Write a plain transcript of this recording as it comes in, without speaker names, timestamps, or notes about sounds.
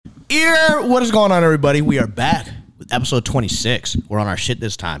What is going on, everybody? We are back with episode 26. We're on our shit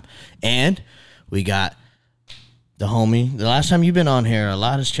this time. And we got the homie. The last time you've been on here, a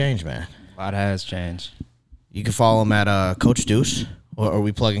lot has changed, man. A lot has changed. You can follow him at Coach Deuce. Or are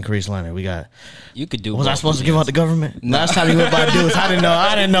we plugging Carice Leonard? We got. You could do. Was I supposed to give out the government? No. Last time you went by Deuce, I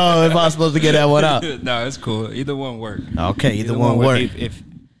didn't know if I was supposed to get that one out. No, it's cool. Either one work. Okay, either one work. If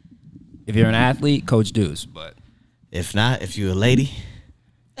you're an athlete, Coach Deuce. But if not, if you're a lady,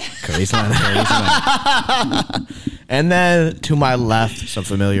 Carice Leonard. And then to my left, some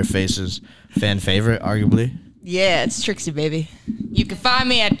familiar faces. Fan favorite, arguably. Yeah, it's Trixie, baby. You can find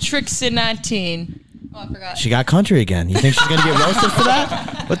me at Trixie19. Oh, I forgot. She got country again. You think she's going to get roasted for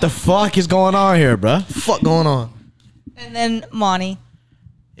that? What the fuck is going on here, bruh? Fuck going on? And then Monty.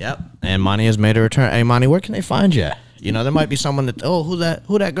 Yep. And Monty has made a return. Hey, Monty, where can they find you? You know, there might be someone that, who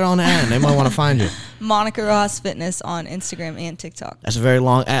that girl in the ad? They might want to find you. Monica Ross Fitness on Instagram and TikTok. That's a very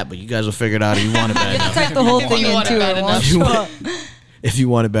long app, but you guys will figure it out if you want it bad enough. Type the whole thing into it. If you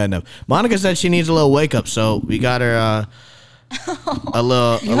want it bad enough. Monica said she needs a little wake up, so we got her a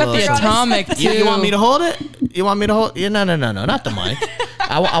little. You got the atomic too. You want me to hold it? You want me to hold? Yeah, no, not the mic.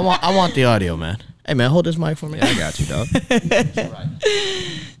 I want the audio, man. Hey, man, hold this mic for me. Yeah, I got you, dog.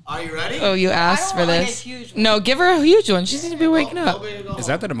 Are you ready? Oh, you asked for this. No, give her a huge one. She needs to be waking up. Is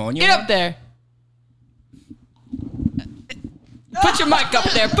that the pneumonia? Get up there. Put your mic up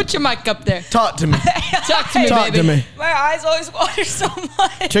there. Put your mic up there. Talk to me. Talk to me, Talk baby. to me. My eyes always water so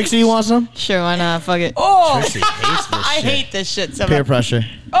much. Trixie, you want some? Sure, why not? Fuck it. Oh, Trixie hates this I shit. hate this shit so Peer much. pressure.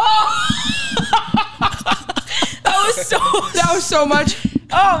 that was so much.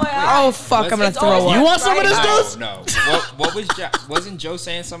 Oh my god. Oh, fuck. I'm going to throw up. You want some of this, dude? No. What was wasn't Joe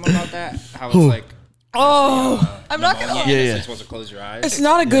saying something about that? How it's Who? like. Oh, I'm not gonna. Yeah. You're supposed to close your eyes. it's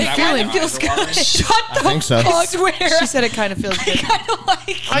not a good feeling. It feels good. Shut I the think so. I swear. She said it kind of feels good. kind of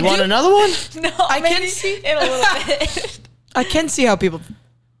like. You want another one? No, I maybe can see- in a little bit. I can see how people.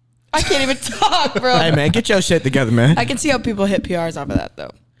 I can't even talk, bro. Hey, man, get your shit together, man. I can see how people hit PRs off of that,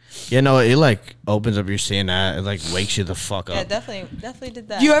 though. You know, it like opens up your seeing that. It like wakes you the fuck up. Yeah, definitely did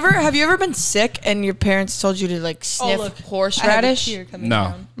that. Have you ever been sick and your parents told you to like sniff look, horseradish? I have a tear coming No.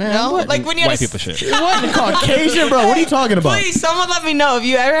 down. Man, No, what? like when you had White a, people shit. It wasn't Caucasian, bro. What are you talking about? Please, someone let me know if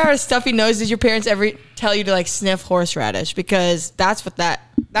you ever had a stuffy nose. Did your parents ever tell you to like sniff horseradish? Because that's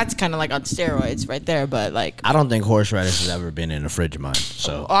kind of like on steroids right there. But like, I don't think horseradish has ever been in a fridge of mine.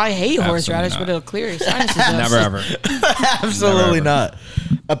 So I hate Absolutely horseradish, not. but it'll clear your sinuses up. Never ever. absolutely Never not.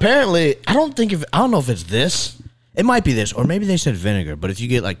 Apparently, I don't know if it's this. It might be this, or maybe they said vinegar. But if you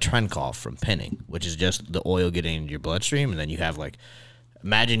get like Trencol from pinning, which is just the oil getting into your bloodstream, and then you have like,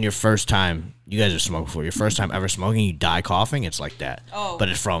 imagine your first time. You guys have smoked before. Your first time ever smoking, you die coughing. It's like that. Oh. But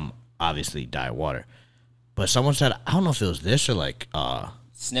it's from obviously diet water. But someone said, I don't know if it was this or like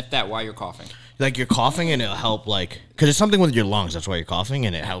Sniff that while you're coughing. like you're coughing and it'll help like because it's something with your lungs. That's why you're coughing,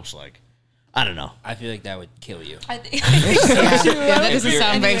 and it helps like I don't know. I feel like that would kill you. I think Yeah, that doesn't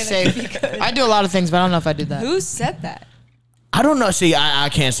sound very safe. I do a lot of things, but I don't know if I do that. Who said that? I don't know. See, I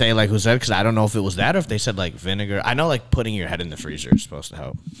can't say like who said because I don't know if it was that or if they said like vinegar. I know like putting your head in the freezer is supposed to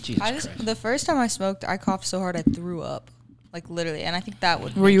help. Jesus Christ. The first time I smoked, I coughed so hard I threw up, like literally, and I think that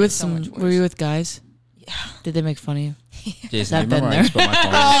would. Were you make with it so much worse. Were you with guys? Yeah. Did they make fun of you? Jason, I've you been remember I there. used to put my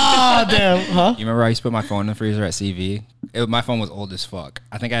phone? Oh damn, huh? You remember I used to put my phone in the freezer at CV? My phone was old as fuck.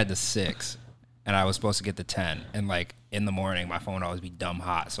 I think I had the 6, and I was supposed to get the 10. And like in the morning, my phone would always be dumb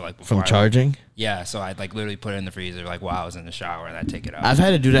hot. So like before From charging. Yeah, so I'd like literally put it in the freezer like while I was in the shower, and I'd take it out. I've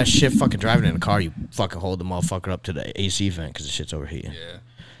had to do that shit fucking driving in the car. You fucking hold the motherfucker up to the AC vent because the shit's overheating. Yeah.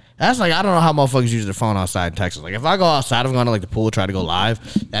 That's like, I don't know how motherfuckers use their phone outside in Texas. Like, if I go outside, I'm going to like the pool, try to go live,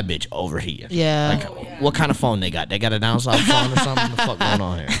 that bitch overheating. Yeah. Like, what kind of phone they got? They got a downside phone or something? What the fuck going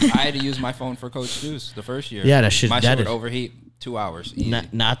on here? I had to use my phone for Coach Deuce the first year. Yeah, that shit's my dead. shit would overheat 2 hours. Easy.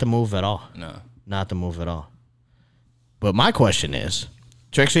 Not the move at all. No. Not the move at all. But my question is,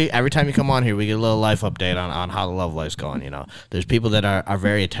 Trixie, every time you come on here, we get a little life update on how the love life's going, you know. There's people that are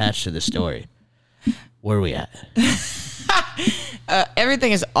very attached to this story. Where are we at?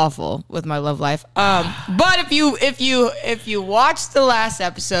 Everything is awful with my love life. But if you watched the last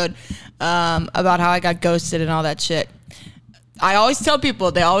episode about how I got ghosted and all that shit, I always tell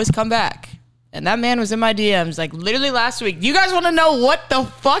people they always come back. And that man was in my DMs like literally last week. You guys want to know what the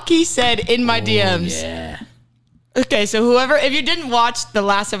fuck he said in my DMs? Yeah. Okay, so whoever, if you didn't watch the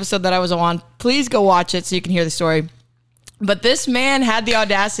last episode that I was on, please go watch it so you can hear the story. But this man had the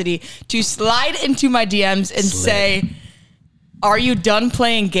audacity to slide into my DMs and say, "Are you done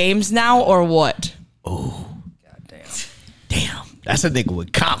playing games now or what?" Oh. God damn. Damn. That's a nigga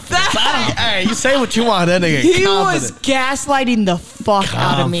with confidence. Hey, you say what you want, that nigga. He confident. was gaslighting the fuck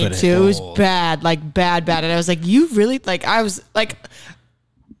out of me Confident. too. It was Oh. bad, like bad. And I was like, you really like? I was like,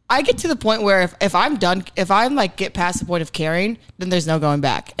 I get to the point where if I'm done, if I'm like get past the point of caring, then there's no going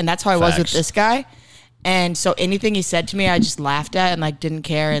back. And that's how I was with Facts. this guy. And so anything he said to me, I just laughed at and like didn't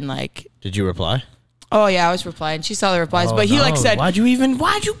care and like. Did you reply? Oh yeah, I was replying. She saw the replies, but he like said, why'd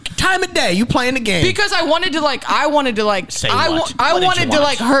you time of day? You playing the game. because I wanted to Say I what? I What did wanted you to watch?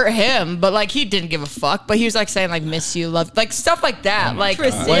 like hurt him, but like he didn't give a fuck. But he was like saying like miss you, love, like stuff like that. Like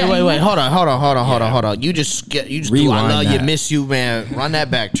Tristan. Wait. Hold on. You just do I Rewind love you, that. miss you, man. Run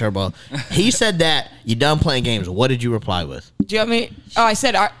that back, Turbo. He said that you done playing games. What did you reply with? Do you want me? Oh, I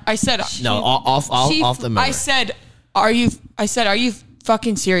said No, off the memory. I said, are you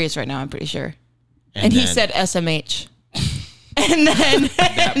fucking serious right now? I'm pretty sure. And he then- said SMH. And then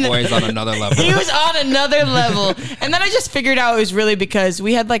That boy's on another level. he was on another level. And then I just figured out it was really because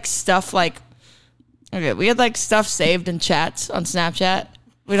we had like stuff saved in chats on Snapchat.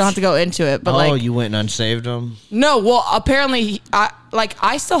 We don't have to go into it, but you went and unsaved them. no, well, apparently,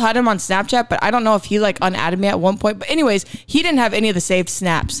 I still had him on Snapchat, but I don't know if he like unadded me at one point. But anyways, he didn't have any of the saved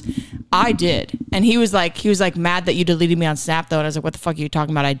snaps. I did, and he was like mad that you deleted me on Snap though, and I was like, what the fuck are you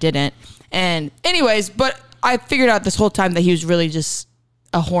talking about? I didn't. And anyways, but I figured out this whole time that he was really just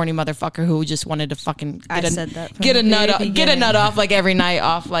a horny motherfucker who just wanted to fucking I said that from get a the nut very get a nut beginning. off like every night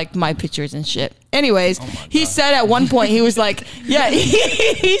off like my pictures and shit. Anyways, he said at one point he was like, yeah,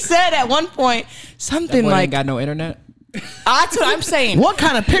 he said at one point something Boy like, ain't got no internet. that's what I'm saying. What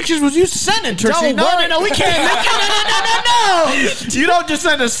kind of pictures was you sending, Trixie? Don't worry. No, we can't. No. You don't just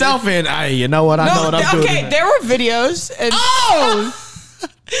send a selfie and, hey, you know what? I know what I'm doing. Okay, there were videos. And,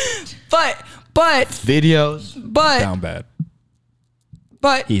 but Videos. Down bad.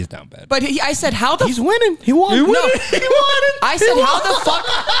 but He's down bad. but I said, how the He's winning. He won. No. He won. I said, how the fuck?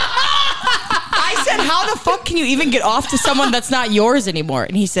 I said, how the fuck can you even get off to someone that's not yours anymore?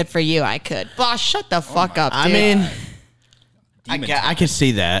 And he said, for you, I could. Boss, shut the fuck up, dude. I mean, Demon I could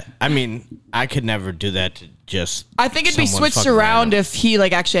see that. I mean, I could never do that to just. I think it'd be someone switched fucking around random. if he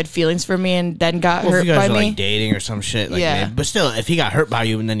like actually had feelings for me and then got Well, if hurt you guys by are me. like dating or some shit, like Yeah. man, but still, if he got hurt by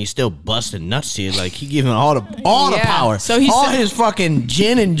you and then he's still busting nuts to you, like he giving all the Yeah. power, So he all said- his fucking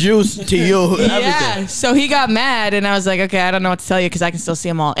gin and juice to you, Yeah, everything. so he got mad, and I was like, okay, I don't know what to tell you because I can still see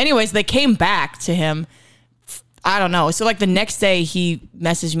them all. Anyways, they came back to him. I don't know. So like the next day, he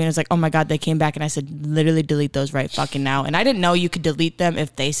messaged me and was like, "Oh my god, they came back," and I said, "Literally delete those right fucking now." And I didn't know you could delete them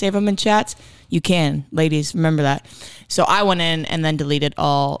if they save them in chats. You can, ladies, remember that. So I went in and then deleted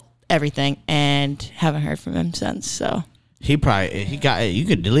everything, and haven't heard from him since. So He got you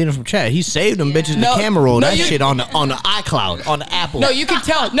could delete him from chat. He saved them bitches No, to camera roll no, that you- shit on the iCloud on the Apple. no, you can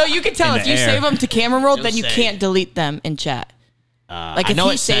tell. No, you can tell In if the you air. save them to camera roll, then you save. can't delete them in chat. Like I if know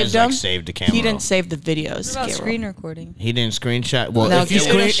he it saved says, them, like, save to camera he roll. didn't save the videos. What about to camera screen roll. recording? He didn't screenshot. Well, No, if you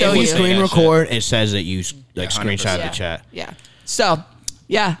it'll show you. screen Yeah, record, it says that you like 100%. screenshot Yeah. the chat. Yeah. So,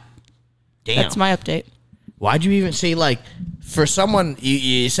 yeah, Damn. that's my update. Why'd you even see like for someone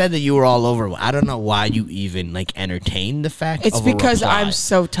you said that you were all over? I don't know why you even like entertained the fact. It's of a because reply. I'm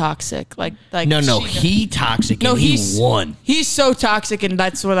so toxic. Like no, she- he toxic. no, and he's he won. He's so toxic, and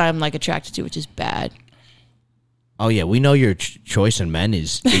that's what I'm like attracted to, which is bad. Oh yeah, we know your choice in men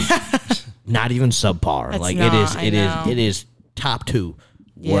is not even subpar. It's like not, I it know. is top 2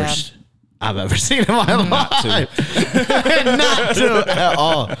 Yeah. worst I've ever seen in my life. Not to at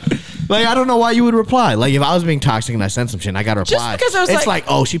all. Like I don't know why you would reply. Like if I was being toxic and I sent some shit, and I got to reply. because I was it's like-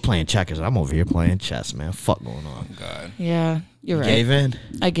 oh, she playing checkers. I'm over here playing chess, man. Fuck going on. God. Yeah, you're right. Gave in.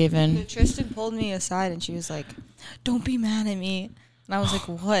 I gave in. Tristan pulled me aside and she was like, "Don't be mad at me." And I was like,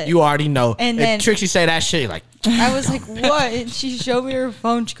 "What?" You already know. And If then- Trixie say that shit, you're like I was like, "What?" And she showed me her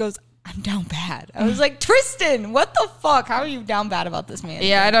phone. She goes, "I'm down bad." I was like, "Tristan, what the fuck? How are you down bad about this man?"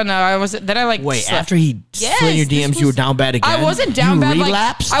 Yeah, I don't know. I was then I like wait. slept. After he Yes, slid your this DMs, you were was- down bad again. I wasn't down you bad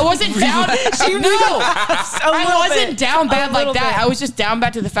relapsed? like I wasn't down. I wasn't down bad A like little that. bit. I was just down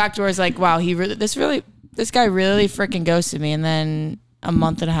bad to the fact where it's like, wow, this guy really freaking ghosted me, and then a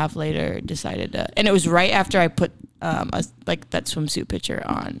month and a half later decided to, and it was right after I put like that swimsuit picture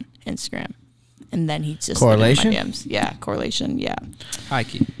on Instagram, and then he just slid into my Correlation? DMs. Yeah, correlation. Yeah, High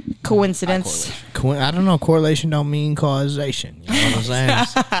key. coincidence. Correlation. I don't know. Correlation don't mean causation. You know what I'm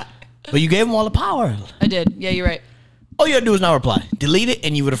saying? But you gave him all the power. I did. Yeah, you're right. All you had to do is not reply. Delete it,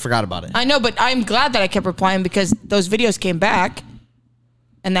 and you would have forgot about it. I know, but I'm glad that I kept replying because those videos came back,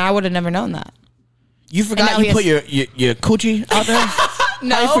 and I would have never known that. You now forgot he you put has- your coochie out there?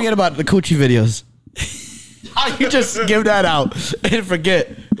 No, How you forget about the coochie videos? How you just give that out and forget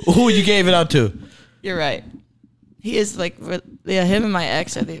who you gave it out to? you're right. He is like, him and my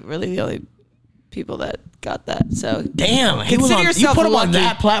ex are really the only people that got that. So Damn, he was consider on, you yourself put him on lucky.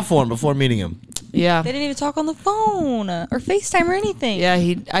 that platform before meeting him. Yeah. They didn't even talk on the phone or FaceTime or anything. Yeah,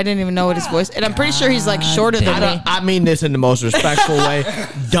 I didn't even know what his voice, and I'm pretty sure he's like shorter than me. I mean this in the most respectful way.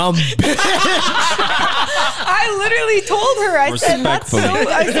 Dumb bitch. I literally told her. I said that's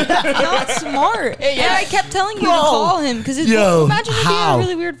Respectfully. not smart. Yeah. And I kept telling you Bro. to call him because Yo, imagine if he had how? a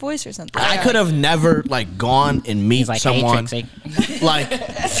really weird voice or something. I could have never like gone and meet someone like Maybe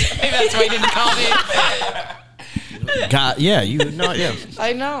that's why he didn't call me. God, yeah, you know, yeah.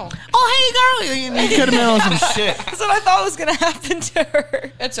 I know. Oh, hey, girl, you could have been on some shit. That's what I thought was gonna happen to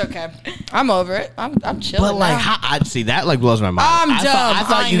her. It's okay. I'm over it. I'm chilling. But like, now. how, I see that like blows my mind. I'm I dumb.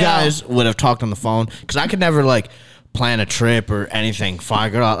 thought I you know. guys would have talked on the phone because I could never like plan a trip or anything,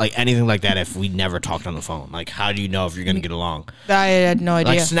 figure out like anything like that if we never talked on the phone. Like, how do you know if you're gonna get along? I had no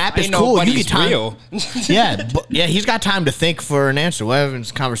idea. Like, Snap I is know, cool. but You he's get time. real. Yeah, he's got time to think for an answer. Whatever,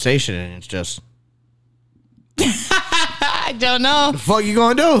 it's conversation, and it's just I don't know. the fuck you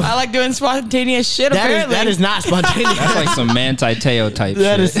gonna do? I like doing spontaneous shit. Apparently, That is not spontaneous. That's like some Manti Teo type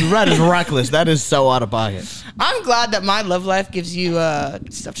that shit. is reckless. That is so out of pocket. I'm glad that my love life gives you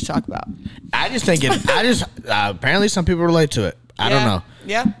stuff to talk about. I just think it. Apparently some people relate to it. I don't know.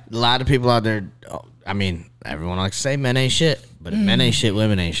 Yeah. A lot of people out there. I mean, everyone likes to say men ain't shit, but if men ain't shit,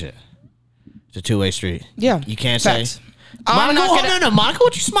 women ain't shit. It's a two-way street. Yeah. You can't Facts. say. I'm Monica, not gonna- no, Monica,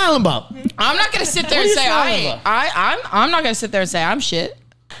 what you smiling about? I'm not gonna sit there What and are say you I smiling ain't. about? I'm not gonna sit there and say I'm shit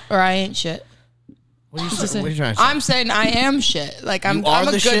or I ain't shit. What are you trying to say? I'm saying I am shit. Like I'm You are a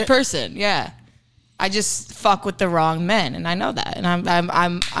the good shit? person. Yeah. I just fuck with the wrong men, and I know that, and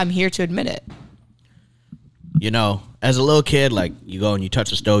I'm here to admit it. You know, as a little kid, like you go and you touch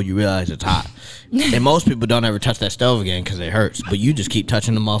the stove, you realize it's hot. And most people don't ever touch that stove again because it hurts. But you just keep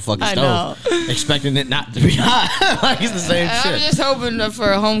touching the motherfucking I stove, expecting it not to be hot. Like it's the same And I'm shit. just hoping for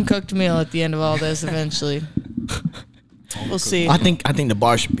a home cooked meal at the end of all this eventually. We'll see. I think the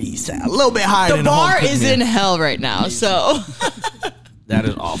bar should be set a little bit higher. The than bar home-cooked is meal. in hell right now, so That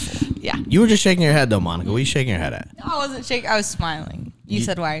is awful. yeah. You were just shaking your head though, Monica. What are you shaking your head at? I wasn't shaking. I was smiling. You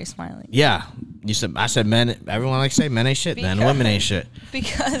said, "Why are you smiling?" Yeah. I said men. Everyone likes to say men ain't shit. Then women ain't shit.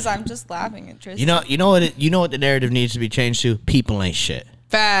 Because I'm just laughing at Tristan. You know what the narrative needs to be changed to? People ain't shit.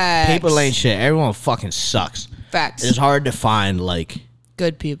 Facts. People ain't shit. Everyone fucking sucks. Facts. It's hard to find like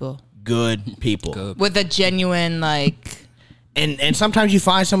Good people good people. Good. with a genuine like. And sometimes you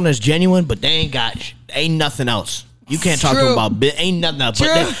find someone that's genuine, but they ain't nothing else. You can't talk to True. them about ain't nothing else. True.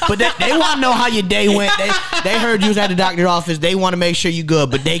 But they want to know how your day went. They heard you was at the doctor's office. They want to make sure you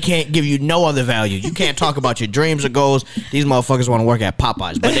good, but they can't give you no other value. You can't talk about your dreams or goals. These motherfuckers want to work at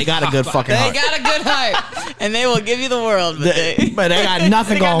Popeyes, but they got a good fucking They heart. got a good heart, and they will give you the world. But But they got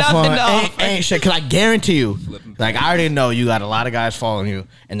nothing They got going for nothing them. to Ain't, offer. ain't shit. Because I guarantee you, like I already know you got a lot of guys following you,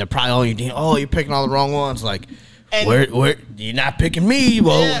 and they're probably all you think, oh, you're picking all the wrong ones. Like, And- where you're not picking me?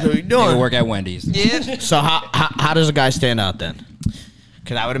 Well, Yeah. what are you They doing? work at Wendy's. yeah. So how does a guy stand out then?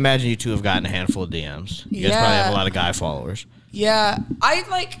 Because I would imagine you two have gotten a handful of DMs. You guys probably Yeah. have a lot of guy followers. Yeah, I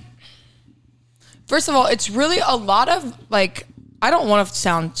like. First of all, it's really a lot of like. I don't want to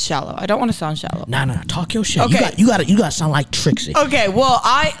sound shallow. I don't want to sound shallow. No, talk your shit. Okay. You got to sound like Trixie. Okay, well,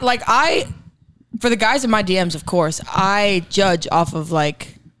 for the guys in my DMs, of course, I judge off of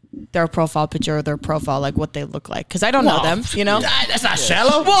like their profile picture or their profile, like what they look like, because I don't know Well, them, you know. That's not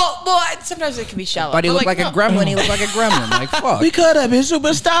shallow. Sometimes it can be shallow. But he looked like a no. gremlin. He looked like a gremlin. Like, fuck. We could have been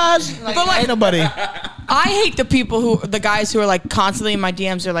superstars. But like- ain't nobody. I hate the guys who are like constantly in my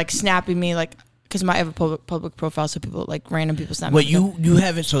DMs are like snapping me, like because I have a public profile, so people like random people snap. Wait, me. you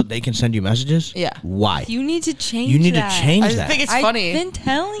have it so they can send you messages? Yeah. Why? you need to change. You need that. to change I that. think it's I've funny. been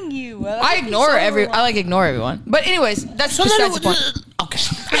telling you. I ignore I ignore everyone. But anyways, that's besides the point. Okay.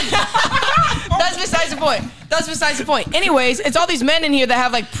 That's besides the point. That's besides the point. Anyways, it's all these men in here that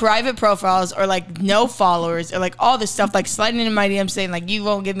have like private profiles or like no followers or like all this stuff, like sliding in my DM saying like you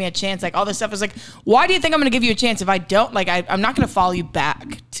won't give me a chance. Like all this stuff is like, why do you think I'm gonna give you a chance if I don't? Like I'm not gonna follow you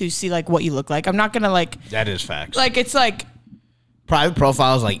back to see like what you look like. I'm not gonna like That is facts. it's like Private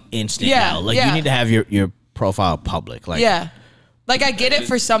profiles like instant Yeah, now. Like yeah. you need to have your profile public. Like yeah. Like I get it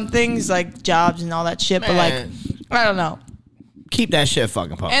for some things like jobs and all that shit, but like Man. I don't know. keep that shit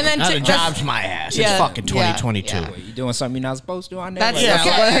fucking public. And then Now to- the job's my ass. Yeah, it's fucking yeah, 2022. yeah. Wait, you doing something you're not supposed to on there? That's Like,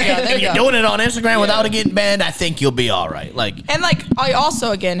 yeah. Okay. Yeah, there If you you're go. doing it on Instagram without it getting banned, I think you'll be all right. Like And like I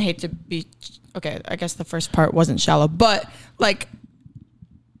also again hate to be okay, I guess the first part wasn't shallow, but like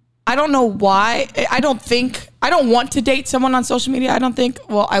I don't know why. I don't want to date someone on social media. I don't think.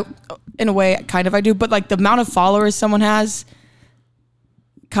 Well, in a way, kind of I do. But like the amount of followers someone has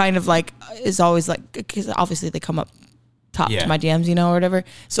kind of like is always like, because obviously they come up top Yeah. to my DMs, you know, or whatever.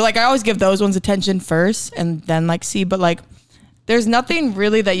 So like I always give those ones attention first and then like see, but like there's nothing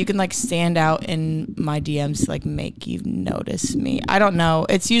really that you can like stand out in my DMs to like make you notice me. I don't know.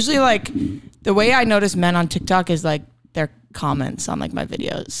 It's usually like the way I notice men on TikTok is like their comments on like my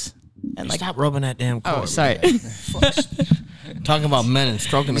videos. And like, Stop rubbing that damn cord. oh, sorry. Talking about men and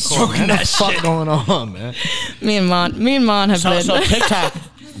stroking the cord. What the fuck going on, man? me and Mon have been. So TikTok.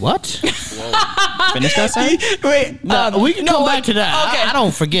 What? Finish that sentence? Wait, No, we can come back to that. Okay. I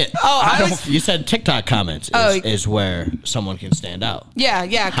don't forget. Oh, You said TikTok comments is where someone can stand out. yeah.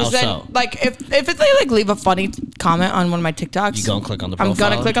 How Because then, so? like, if it's like leave a funny comment on one of my TikToks, You gonna click on the I'm profile?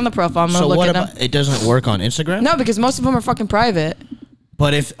 gonna click on the profile. I'm gonna So look what at about them. it? Doesn't work on Instagram? No, because most of them are fucking private.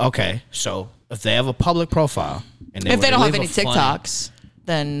 But if they have a public profile and If were they to don't have leave any a funny- TikToks,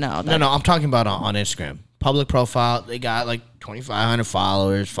 then no. No, I'm talking about on Instagram. Public profile, they got like 2,500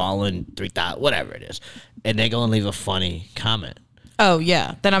 followers, following 3,000, whatever it is. And they go and leave a funny comment. Oh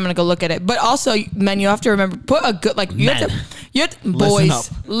yeah, then I'm gonna go look at it. But also, men, you have to remember, put a good like you have to boys up.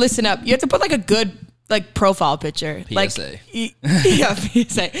 listen up. You have to put like a good like profile picture. Like, PSA. yeah,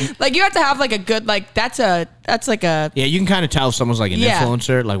 PSA. Like you have to have like a good like that's like a Yeah, you can kind of tell if someone's like an Yeah.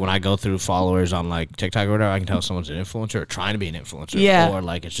 influencer. Like when I go through followers on like TikTok or whatever, I can tell if someone's an influencer or trying to be an influencer. Yeah. Or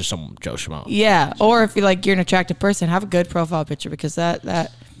like it's just some Joe Schmo. yeah. Or if you're an attractive person, have a good profile picture because that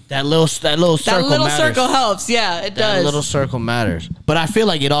That little circle little matters. circle helps. Yeah, it That does. little circle matters. But I feel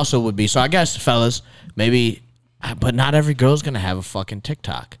like it also would be. So I guess, fellas, maybe, but not every girl's going to have a fucking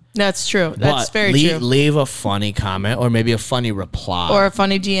TikTok. That's true. That's But very leave, true. Leave a funny comment or maybe a funny reply. Or a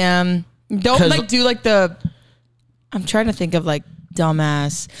funny DM. Don't 'Cause- like do like the. I'm trying to think of like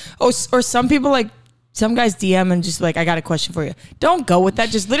dumbass. Oh, or some people like some guys DM and just like, I got a question for you. Don't go with that.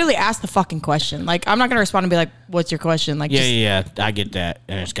 Just literally ask the fucking question. Like I'm not gonna respond and be like, what's your question? Like yeah, just, I get that.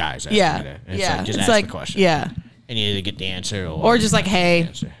 And it's guys. asking yeah, me that. And yeah. It's like, just It's ask like the question. yeah, And you either get the answer or just like hey,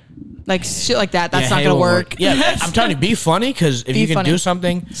 answer. like shit like that. That's Yeah, not hey gonna won't work. Yeah, I'm telling you, be funny because if Be you can funny. do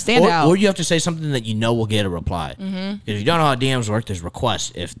something, Stand out. or you have to say something that you know will get a reply. Mm-hmm. If you don't know how DMs work, there's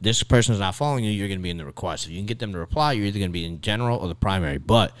requests. If this person's not following you, you're going to be in the request. If you can get them to reply, you're either going to be in general or the primary,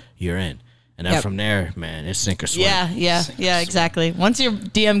 but you're in. And then Yep. from there, man, it's sink or swim. Yeah, exactly. Once your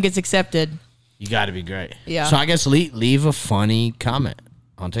DM gets accepted. You got to be great. Yeah. So I guess leave a funny comment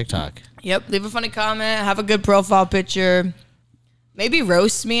on TikTok. Yep. Leave a funny comment. Have a good profile picture. Maybe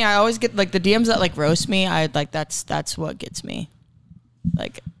roast me. I always get like the DMs that like roast me. I like that's what gets me.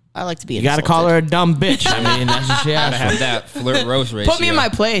 Like I like to be. You got to call her a dumb bitch. I mean, that's what she Gotta asked have for. that flirt roast ratio. Put me in my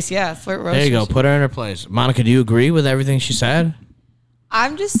place. Yeah, flirt roast. There you go. Put her in her place. Monica, do you agree with everything she said?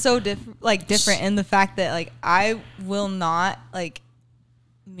 I'm just so different in the fact that like I will not like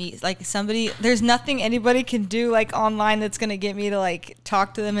meet like somebody. There's nothing anybody can do like online that's gonna get me to like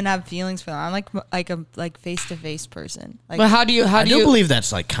talk to them and have feelings for them. I'm a face to face person. Like But how do you? How I do do you? believe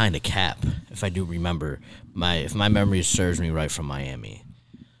that's like kind of cap. If I do remember if my memory serves me right from Miami,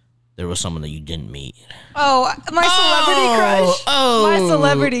 there was someone that you didn't meet. my celebrity crush. My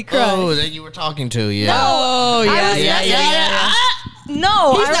celebrity crush. Oh, that you were talking to, yeah. Oh I yeah. was-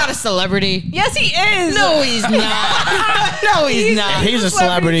 No, He's not a celebrity. Yes, he is. No, he's not. No, he's not. He's a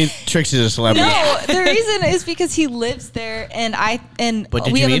celebrity. Trixie's a celebrity. No, the reason is because he lives there, and But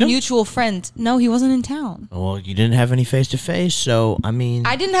did we you have meet a him? mutual friend. No, he wasn't in town. Well, you didn't have any face to face, so I mean.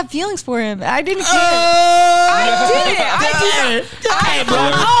 I didn't have feelings for him. I didn't care. Oh! I didn't.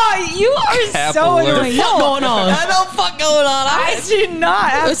 Oh, you are Cap so alert. annoying. What's No, going on? I know fuck going on. I did not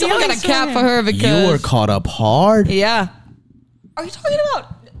have Someone got a feelings cap him. for her because You were caught up hard. Yeah. Are you talking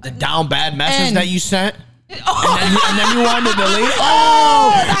about? The down bad message And- that you sent. Oh, And then you wanted to delete.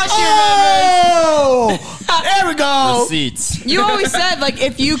 Oh, there we go. Receipts. You always said like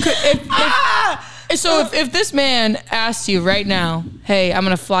if you could if this man asked you right now, hey, I'm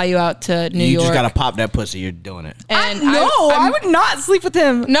gonna fly you out to New You York. just gotta pop that pussy. You're doing it. and I I'm- would not sleep with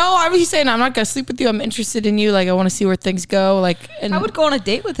him. No, I was saying I'm not gonna sleep with you. I'm interested in you. Like I want to see where things go. Like and I would go on a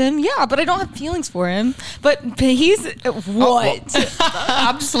date with him, yeah, but I don't have feelings for him. But he's what?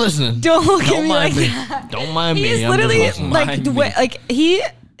 I'm just listening. Don't look at Don't me mind like me. that. Don't mind He me. is I'm just literally listening. like Mind the way, me. like he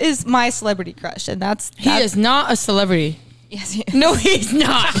is my celebrity crush, and that's he is not a celebrity. Yes, he is. No, he's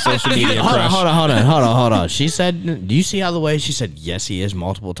not. Social media Hold on, crush. hold on. She said, do you see how the way she said yes he is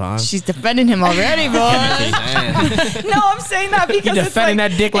multiple times? She's defending him already, boy. No, I'm saying that because You're it's defending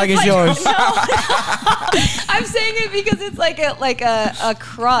like, that dick like it's like- yours. No. I'm saying it because it's like a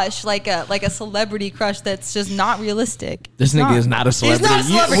crush, like a celebrity crush that's just not realistic. This It's nigga is not a celebrity. not a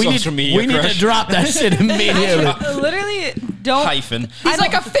celebrity. Social media we need to crush. drop that shit immediately. Literally, don't. Hyphen. He's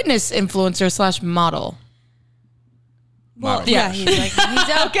like a fitness influencer / model. Well, Yeah. he's like,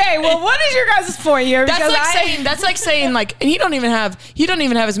 he's okay. Well, what is your guys' point here? That's Because like saying like, and he don't even have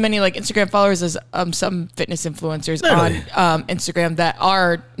as many like Instagram followers as some fitness influencers Literally. on Instagram that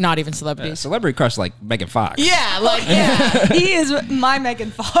are not even celebrities. Celebrity crush like Megan Fox. Yeah, like yeah. he is my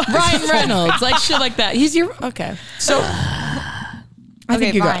Megan Fox. Ryan Reynolds, like shit like that. He's your okay. So I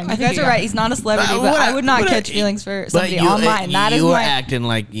think you fine. got. You guys are right. He's not a celebrity, but I would not catch feelings for somebody online. That is you were my. acting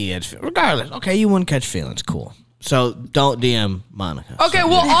like regardless. Okay, you wouldn't catch feelings. Cool. So don't DM Monica. Okay,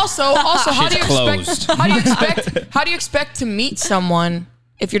 well, also, how do you Shit's expect? How do you expect to meet someone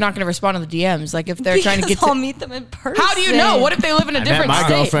if you're not going to respond to the DMs? Like if they're trying to get. I'll To, meet them in person. how do you know? What if they live in a I met different my state?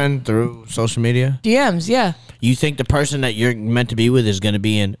 girlfriend through social media. DMs, yeah. You think the person that you're meant to be with is going to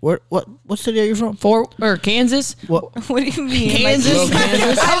be in what city are you from? Kansas. What? What do you mean? Kansas?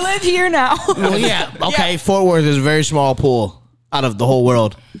 Kansas? I live here now. Well, yeah. Okay, Fort Worth is a very small pool out of the whole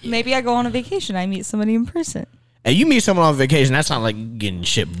world. Maybe I go on a vacation. I meet somebody in person. And you meet someone on vacation, that's not like getting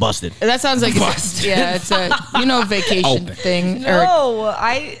shit busted. That sounds like it's a vacation thing. No,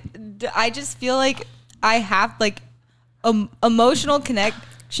 I just feel like I have like emotional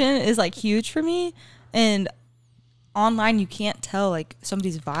connection is like huge for me, and online you can't tell like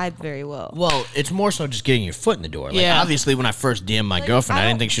somebody's vibe very well. Well, it's more so just getting your foot in the door. Like, Yeah. obviously, when I first DM'd my girlfriend, I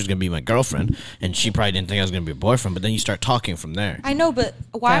didn't think she was going to be my girlfriend, and she probably didn't think I was going to be a boyfriend, but then you start talking from there. I know, but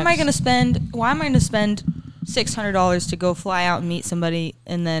why am I Facts. going to spend $600 to go fly out and meet somebody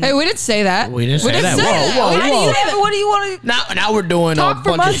and then Hey, we didn't say that. We didn't say that. Whoa, What whoa, do you whoa. say? What do you want to Now we're doing Talk a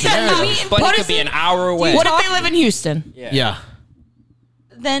for bunch of months and scenarios. meet in But it person? could be an hour away. What if they live in Houston? Yeah.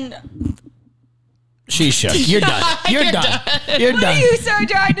 Then She's shook. You're done. You're done. You're what done. are you so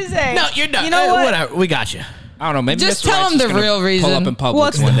trying to say? No, you're done. You know what? Whatever. We got you. I don't know. Maybe Just Mr. tell Wright's him just the gonna real Pull reason. up in public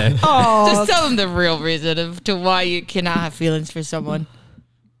What's one day. Oh, Just tell them the real reason to why you cannot have feelings for someone.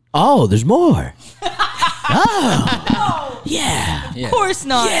 Oh, there's more. Oh. Yeah. of course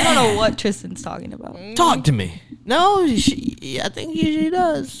not. I don't know what Tristan's talking about. Talk to me. No, I think she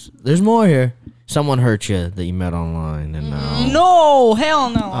does. There's more here. Someone hurt you that you met online, and No, hell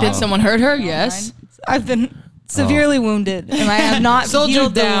no. Did someone hurt her? Yes. I've been severely wounded, and I have not Soldier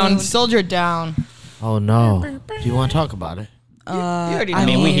healed the down. wound. Soldier down. oh no. Do you want to talk about it? You already I know.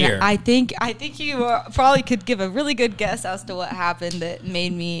 mean, we hear. I think you probably could give a really good guess as to what happened that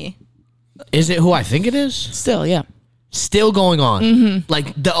made me. Is it who I think it is? Still, yeah. Still going on,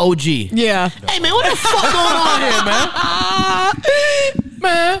 like the OG. Yeah. Hey man, what the fuck going on here, man?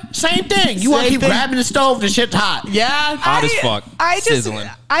 Man, same thing. You want to Same keep thing. grabbing the stove? The shit's hot. Yeah. Hot as fuck. I just, Sizzling.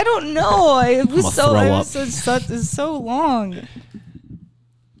 I don't know. It was I'ma so, throw it up. was so long.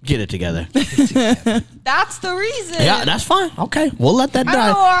 Get it together. That's the reason. Yeah, that's fine. Okay, we'll let that I don't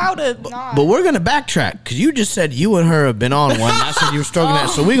know die. how to not. But we're gonna backtrack because you just said you and her have been on one. I said you were stroking that.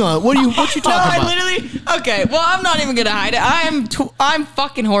 So we gonna what you No, talking I about? literally. Okay, well, I'm not even gonna hide it. I'm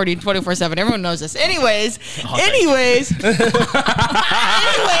fucking hoarding 24/7. Everyone knows this. Anyways.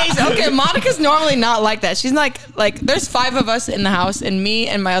 Okay. Monica's normally not like that. She's like there's 5 of us in the house, and me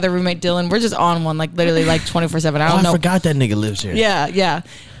and my other roommate Dylan. We're just on one, like literally, like 24/7. I Oh, don't I know. forgot that nigga lives here. Yeah.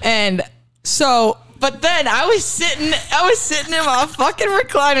 And so, but then I was sitting in my fucking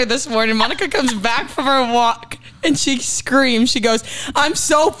recliner this morning. Monica comes back from her walk and she screams. She goes, "I'm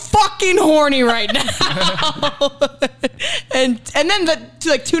so fucking horny right now." and then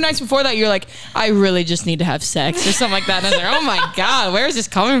like 2 nights before that, you're like, "I really just need to have sex" or something like that. And I was like, "Oh my God, where is this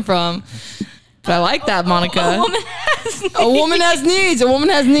coming from?" But I like that, Monica. A woman has needs. A woman has needs. A woman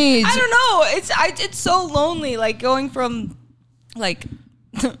has needs. I don't know. It's so lonely. Like going from like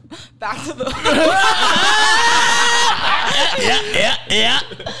back to the Yeah.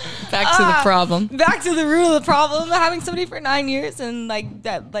 Back to the problem. back to the root of the problem. Having somebody for 9 years and like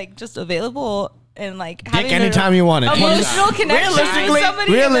that, like just available and like having Dick anytime you want it. emotional connection with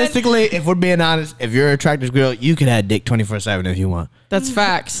somebody. Realistically, if we're being honest, if you're an attractive girl, you could have dick 24/7 if you want. That's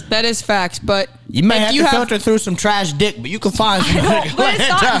facts. That is facts. But You may if have to filter through some trash dick, but you can find some. No, but it's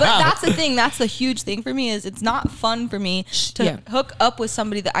not. But that's the thing. That's the huge thing for me is it's not fun for me to Yeah. hook up with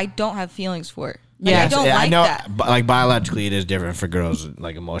somebody that I don't have feelings for. Like, Yeah. I don't like I know, that. but like biologically, it is different for girls,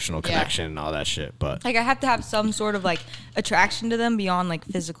 like emotional connection and all that shit. But Like I have to have some sort of like attraction to them beyond like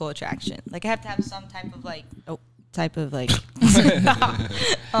physical attraction. Like I have to have some type of like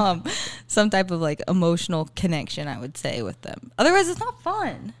some type of like emotional connection, I would say, with them. Otherwise, it's not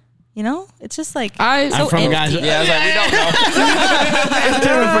fun. You know, it's just like I'm from empty. guys. Yeah, I was like, we don't know. It's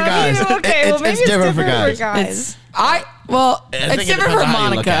different for guys. Okay, well, maybe It's different for guys. It's it's it different depends for on how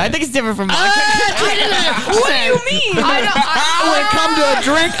you look Monica. at I it. think it's different for Monica. What do you mean? When it come to a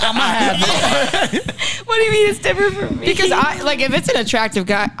drink, I'ma have it. What do you mean it's different for me? Because I like if it's an attractive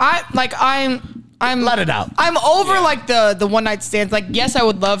guy, I'm let it out. I'm over like the one night stands. Like, yes, I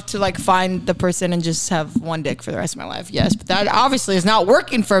would love to like find the person and just have one dick for the rest of my life. Yes, but that obviously is not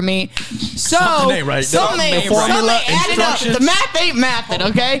working for me. So Something ain't right. Something The something formula, added up. instructions. The math ain't mathing.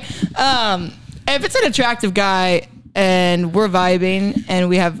 Okay. If it's an attractive guy and we're vibing and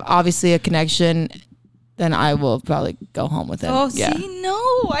we have obviously a connection, then I will probably go home with him. Oh, yeah. see,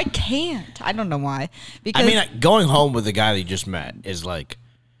 no, I can't. I don't know why. Because I mean, like, going home with the guy that you just met is like,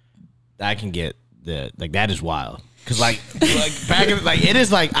 I can get that is wild. Cause like back in, like it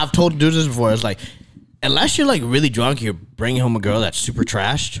is like I've told dudes this before. It's like unless you're like really drunk, you're bringing home a girl that's super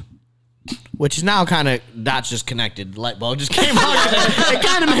trashed, which is now kind of not just connected. The light bulb just came on. It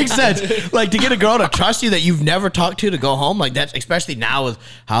kind of makes sense. Like to get a girl to trust you that you've never talked to go home, like that's especially now with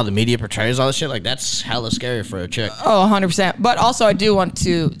how the media portrays all this shit. Like that's hella scary for a chick. Oh, 100%. But also, I do want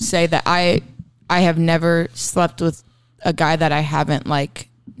to say that I have never slept with a guy that I haven't like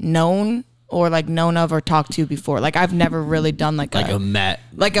known or like known of or talked to before. Like I've never really done like a met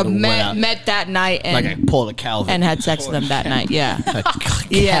that night and like I pulled a Calvin and had sex with them that night. Yeah,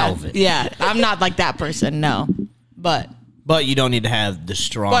 Calvin. yeah. I'm not like that person. No, but you don't need to have the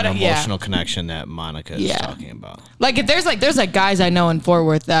strong yeah. emotional connection that Monica is talking about. like if there's like guys I know in Fort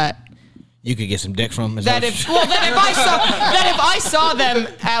Worth that You could get some dick from. that if I saw them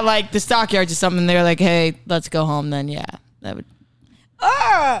at like the stockyards or something, they're like, hey, let's go home. Then yeah, that would.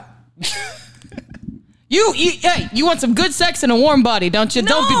 You want some good sex and a warm body, don't you? no,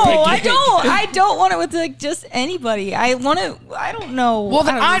 Don't be picky. I don't want it with like just anybody. I want it. I don't know. Well,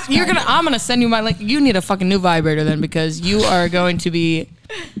 then I'm gonna send you my link. You need a fucking new vibrator then because you are going to be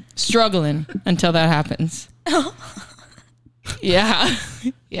struggling until that happens. Yeah,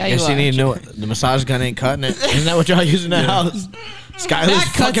 yeah. Yes, you need to know the massage gun ain't cutting it. Isn't that what y'all using in the house? Skyler's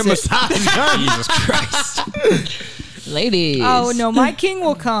cuts fucking it. massage gun. Jesus Christ. ladies. Oh no, my king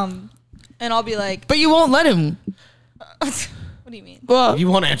will come, and I'll be like, but you won't let him. "What do you mean?" Well, You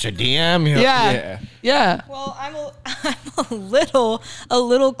want to answer DM? yeah. Well, I'm a little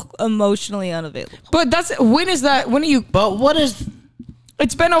emotionally unavailable. But when is that? When are you? But what is?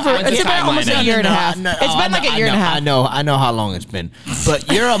 It's been over. It's been almost a year and a half. No, It's been like a year and a half. I know how long it's been.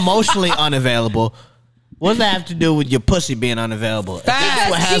 But you're emotionally unavailable. What does that have to do with your pussy being unavailable? If that's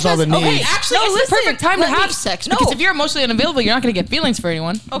what has all the needs. Okay, actually, No, it's listen, the perfect time to let me- have sex no. because if you're emotionally unavailable, you're not going to get feelings for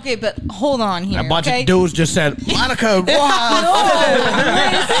anyone. Okay, but hold on here. A bunch okay? of dudes just said, Monica, wow.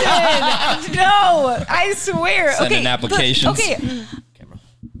 Listen, no, I swear. Send okay, in applications. Okay,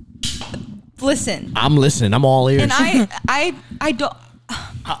 listen, I'm listening. I'm all ears. and I don't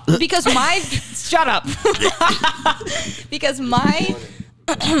because my shut up because my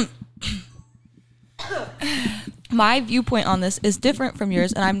viewpoint on this is different from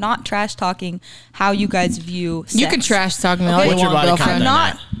yours, and I'm not trash talking how you guys view sex. You can trash talk me all you What's your want, body girlfriend.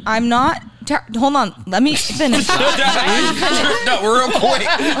 count? I'm not. Hold on. Let me finish. No, we're real quick.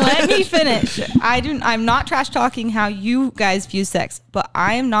 Let me finish. I'm not trash talking how you guys view sex, but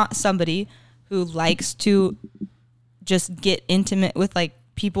I am not somebody who likes to just get intimate with like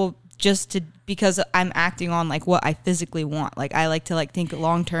people because I'm acting on like what I physically want. Like I like to like think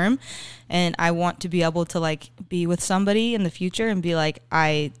long term, and I want to be able to like be with somebody in the future and be like,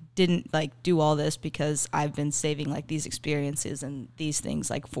 I didn't like do all this because I've been saving like these experiences and these things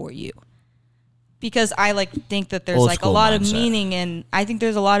like for you. Because I like think that there's Old like a school lot of mindset. meaning in I think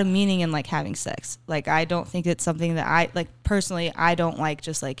there's a lot of meaning in like having sex. Like I don't think it's something that I like personally I don't like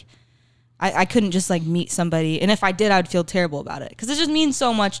just like I couldn't just like meet somebody, and if I did I'd feel terrible about it because it just means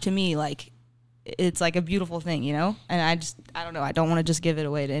so much to me. Like it's like a beautiful thing, you know? And I don't know, I don't want to just give it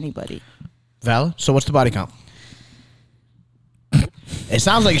away to anybody. Valid. So what's the body count? It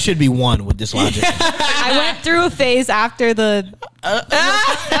sounds like it should be one with this logic. I went through a phase after the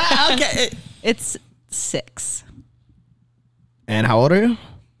Okay. it's 6. And how old are you?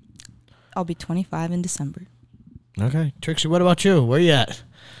 I'll be 25 in December. Okay. Trixie, what about you? Where you at?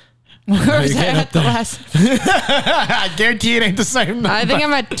 Where was you I getting at up the there? last? I guarantee it ain't the same number. I think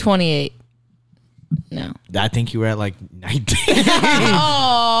I'm at 28. No. I think you were at like 19.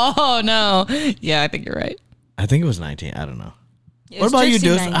 Oh no. Yeah, I think you're right. I think it was 19. I don't know. It What was about you,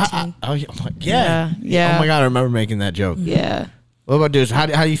 Trixie dudes? 19. Yeah. Yeah. Oh my god, I remember making that joke. Yeah. What about dudes? How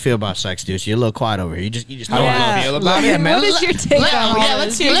do you feel about sex, dudes? You're a little quiet over here. You just How do I feel about it? What is your take on yeah, all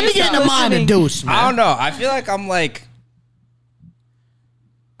let's this? hear Let me get in the mind of Deuce, man. I don't know. I feel like I'm like,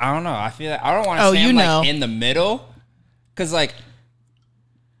 I don't know. I feel like I don't want to say I'm like in the middle, cause like,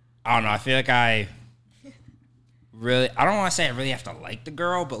 I don't know. I feel like I don't want to say I really have to like the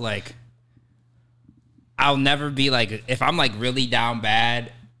girl, but like, I'll never be like if I'm like really down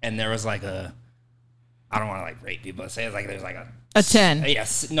bad and there was like a I don't want to like rate people. Say it's like there's like A 10.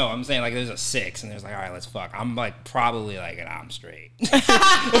 Yes, no, I'm saying like there's a 6, and there's like, all right, let's fuck. I'm like probably like I'm straight.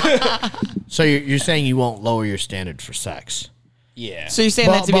 So you're saying you won't lower your standard for sex? Yeah. So you're saying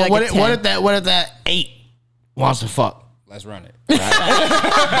that to be like what a if, 10. what if that 8 wants to fuck? Let's run it. There's That's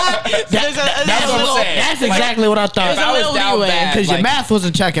what I'm saying. That's exactly what I thought. If I was down bad, Because your like- math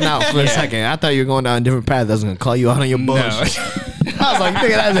wasn't checking out for a second. I thought you were going down a different path. That was going to call you out on your bullshit. I was like,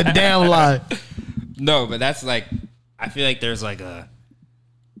 nigga, that's a damn lie. No, but that's like, I feel like there's like a,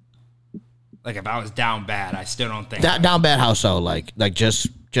 like if I was down bad, I still don't think. Down bad how so? Like just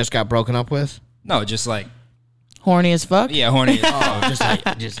got broken up with? No, just like, Horny as fuck? yeah, horny as Oh,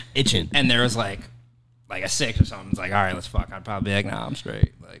 fuck. just itching. And there was like a 6 or something. It's like, all right, let's fuck. I'd probably be like, nah, I'm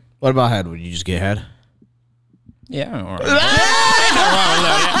straight. Like, What about head? Would you just get head? yeah, all right. Ain't nothing wrong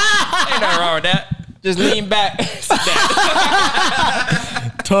with that. Ain't nothing wrong with that. Just lean back. Sit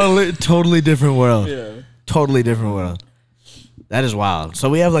down. Totally different world. Yeah. Totally different world. That is wild. So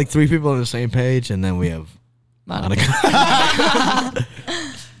we have like 3 people on the same page, and then we have Monica.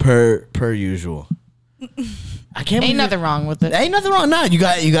 per usual. I can't. Ain't nothing wrong with it. Ain't nothing wrong. No, you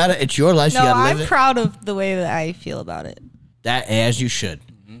got it. It's your life. No, you gotta live I'm it. proud of the way that I feel about it. That as you should.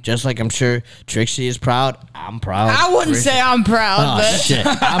 Just like I'm sure Trixie is proud. I'm proud. I wouldn't say I'm proud, Oh but shit!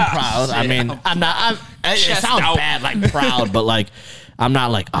 I'm proud. I mean, I'm not. It Chest sounds out. bad, like proud, but like I'm not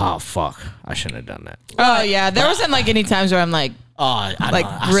like, oh fuck, I shouldn't have done that. oh yeah, there wasn't like any times where I'm like, Oh, I like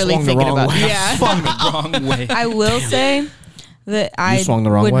know, I really swung the thinking wrong about way. yeah. Swung the wrong way. I will say that I swung the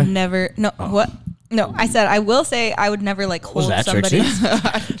wrong would way? never. No, what? No, I said I will say I would never like Was hold that somebody. Trixie?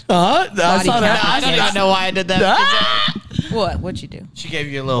 I Body saw count. that. I don't even know why I did that. What? What'd you do? She gave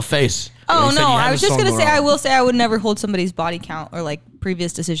you a little face. Oh You said no, you I haven't was just swung gonna the say wrong I way. will say I would never hold somebody's body count or like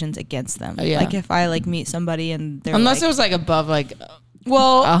previous decisions against them. Oh, yeah. Like if I like meet somebody and they're Unless like, it was like above like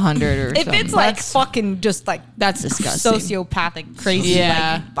well 100 or if something. it's like That's- fucking just like that's disgusting. sociopathic crazy.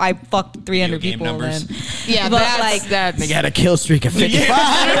 Yeah. Like, I fucked 300 Video game people. numbers. Then Yeah, But, that's like, that's Nigga had a kill streak of 55. no, but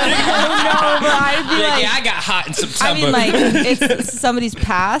I'd be Like, like. yeah, I got hot in I September. mean, like, it's somebody's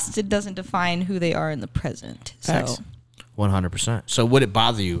past. It doesn't define who they are in the present. So, Facts. 100%. So would it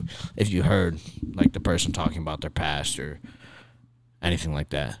bother you if you heard like the person talking about their past or anything like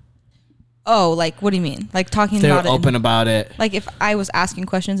that? oh, like, what do you mean? Like talking If they were about it. open about it. Like if I was asking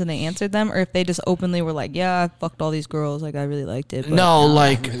questions and they answered them, or if they just openly were like, "Yeah, I fucked all these girls. Like I really liked it." But No,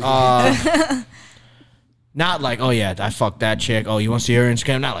 like not like, oh yeah, I fucked that chick. Oh, you want to see her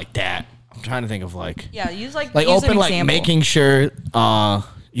Instagram? Not like that. I'm trying to think of like yeah, use use open an like example. making sure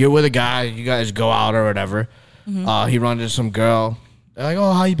you're with a guy, you guys go out or whatever. Mm-hmm. He runs into some girl. They're like,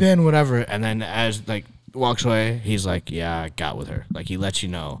 oh, how you been? Whatever. And then as like walks away, he's like, yeah, I got with her. Like he lets you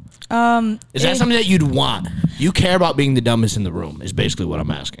know. Is that something that you'd want? You care about being the dumbest in the room is basically what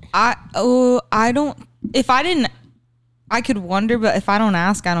I'm asking. I don't. If I didn't, I could wonder. But if I don't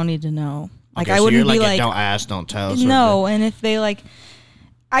ask, I don't need to know. Like Okay, I so wouldn't you're be a like, don't ask, don't tell. sort of no. And if they like,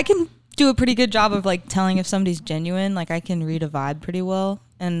 I can do a pretty good job of like telling if somebody's genuine. Like I can read a vibe pretty well.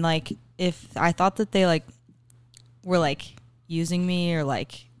 And like if I thought that they like were like using me or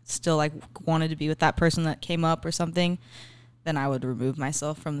like still like wanted to be with that person that came up or something, then I would remove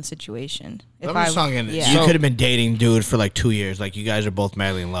myself from the situation. If I'm just talking. yeah. You could have been dating dude for like 2 years. Like you guys are both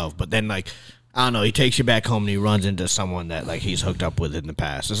madly in love, but then like I don't know, he takes you back home and he runs into someone that like he's hooked up with in the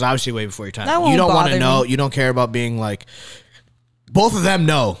past. It's obviously way before your time. That You won't don't want to bother know. me. You don't care about being like. Both of them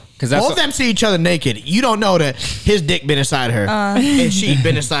know. 'Cause that's Both of them see each other naked. You don't know that his dick been inside her and she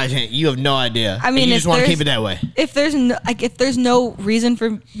been inside him. You have no idea. I mean, and you if just want to there's- keep it that way. If there's no reason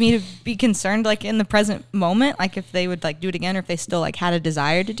for me to be concerned like in the present moment, like if they would like do it again or if they still like had a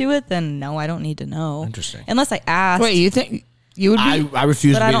desire to do it, then no, I don't need to know. Interesting. Unless I ask. Wait, you think you would be? I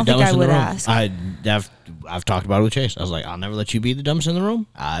refuse But to I be the don't think dumbest I in the would room. ask. I've talked about it with Chase. I was like, I'll never let you be the dumbest in the room.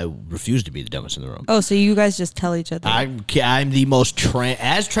 I refuse to be the dumbest in the room. Oh, so you guys just tell each other. I'm the most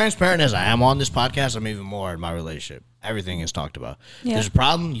as transparent as I am on this podcast. I'm even more in my relationship. Everything is talked about. Yeah. There's a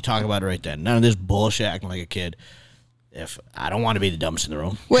problem, you talk about it right then. None of this bullshit acting like a kid. If I don't want to be the dumbest in the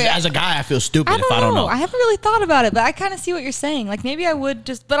room. Wait, as a guy, I feel stupid if I don't know. I haven't really thought about it, but I kind of see what you're saying. Like maybe I would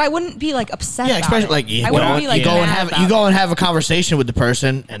just, but I wouldn't be like upset. Yeah, about especially it. like you I go, wouldn't be like you go and mad have about you go it. and have a conversation with the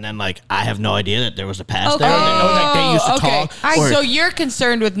person, and then like I have no idea that there was a past there. Okay. Like they used to okay. talk. or- So you're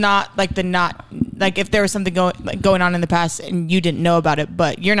concerned with not like if there was something going on in the past and you didn't know about it,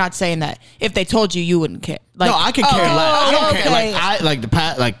 but you're not saying that if they told you, you wouldn't care. Like, no, I could care less. I don't care. okay. Like I like the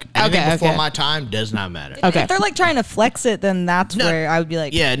past. Like anything Okay, before okay. my time does not matter. Okay. If they're like trying to flex it, then that's No. where I would be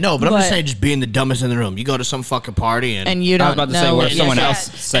like, Yeah, no, but I'm just saying, just being the dumbest in the room. You go to some fucking party and and you don't I was about to know say, what what if it someone is. else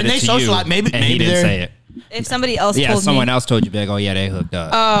said And it they to socialize. you Maybe and he didn't they're say it? If somebody else Yeah, told someone me, else told you, be like, oh yeah, they hooked up.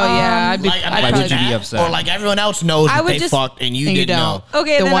 Oh yeah, I'd be. Like, I'd imagine would you be that, upset? Or like everyone else knows I that would they just- fucked and you and you didn't know. don't.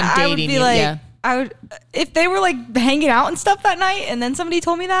 okay, The then one I would dating be you, like, yeah. I would if they were like hanging out and stuff that night, and then somebody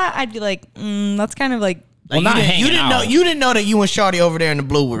told me that, I'd be like, that's kind of like. Like, Well, not you hanging didn't know. out. You didn't know that you and Shawty over there in the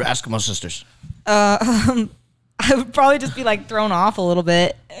blue were Eskimo sisters. I would probably just be like thrown off a little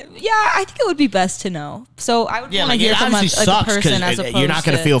bit. Yeah, I think it would be best to know. So I would Yeah, want like to hear it from a, obviously like a sucks person as because opposed you're not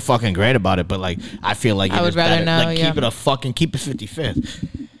gonna to, feel fucking great about it. But like, I feel like I it would is rather better. know, Like, yeah. keep it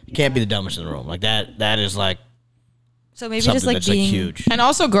 50-50th. You can't be the dumbest in the room. Like that. That is like So maybe something just like that's being like huge. And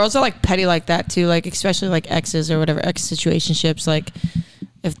also, girls are like petty like that too. Like especially like exes or whatever ex situationships. Like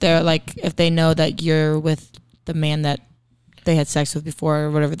if they're like if they know that you're with the man that they had sex with before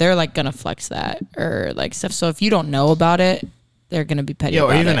or whatever, they're like gonna flex that or like stuff. So if you don't know about it, they're gonna be petty. Yeah, or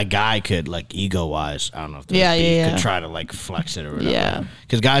about even it. a guy could like ego wise. I don't know if there's Yeah, beef, yeah, yeah. could try to like flex it or whatever. Yeah.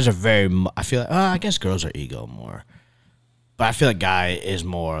 because guys are very. I feel like I guess girls are ego more, but I feel like guy is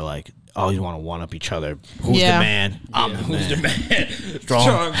more like always want to one up each other. Who's Yeah. the man? I'm the man. Strong,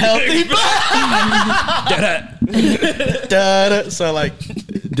 Strong. healthy. Da-da. So like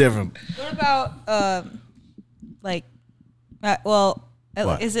different. What about like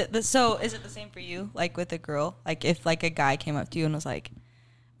What? is it the same for you, like with a girl? Like if like a guy came up to you and was like,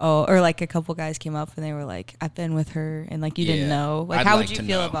 oh, or like a couple guys came up and they were like, I've been with her, and like you didn't Yeah. know, like I'd how like would you to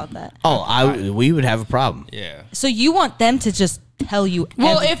feel know. about that? Oh, we would have a problem. Yeah. So you want them to just tell you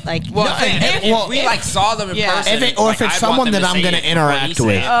Well, every- if- like Well, if we like saw them in Yeah. person, If like, it's I'd someone want them that to I'm say gonna it before he interact said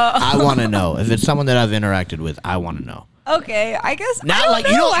with, it. I want to know. If it's someone that I've interacted with, I want to know. okay, I guess I Not don't like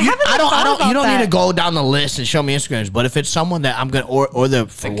know. you don't. I You, haven't I don't. I thought don't. You about don't need that. to go down the list and show me Instagrams. But if it's someone that I'm gonna, or the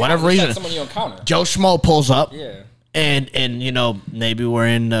for whatever reason, someone you encounter. Joe Schmo pulls up. Yeah. And you know, maybe we're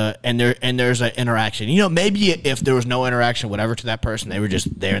in and there's an interaction. You know, maybe if there was no interaction whatever to that person, they were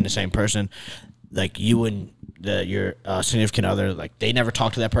just there in the same person, like you and your significant other, like they never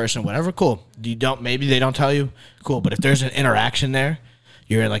talk to that person, whatever, cool. Maybe they don't tell you, cool. But if there's an interaction there,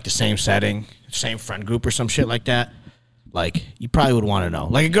 you're in like the same setting, same friend group or some shit like that, like you probably would want to know.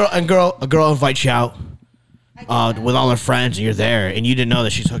 Like a girl invites you out with all her friends, and you're there, and you didn't know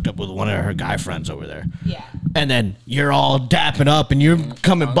that she's hooked up with one of her guy friends over there. Yeah. And then you're all dapping up, and you're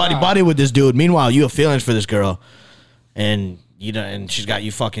coming buddy with this dude. Meanwhile, you have feelings for this girl, and you know, and she's got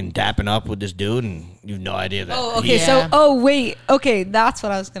you fucking dapping up with this dude, and you have no idea that. Oh, okay. Yeah. Okay, that's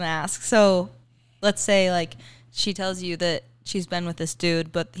what I was gonna ask. So, let's say like she tells you that she's been with this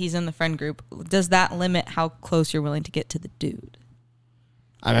dude, but he's in the friend group. Does that limit how close you're willing to get to the dude?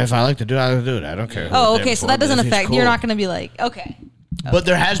 I mean, if I like the dude, I like the dude. I don't care. who Oh, was there okay. So before, that but doesn't if he's affect. cool. You're not gonna be like, okay. But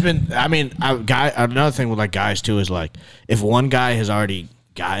there has been. I mean, another thing with like guys too is like if one guy has already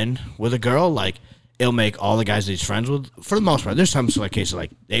gotten with a girl, like it'll make all the guys that he's friends with, for the most part. There's some like cases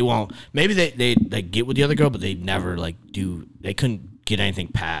like they won't. Maybe they get with the other girl, but they never like do. They couldn't get anything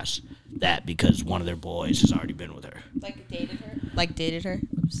past that because one of their boys has already been with her. Like dated her. Like dated her.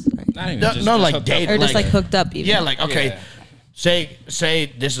 Oops, sorry. Not even No, just, no, just like hooked date- up. Or just like- like hooked up even. Yeah, like okay. Yeah. Say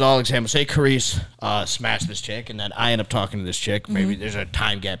this is all example. Say Carice smashed this chick, and then I end up talking to this chick. Maybe there's a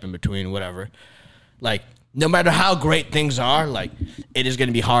time gap in between, whatever. Like, no matter how great things are, like it is going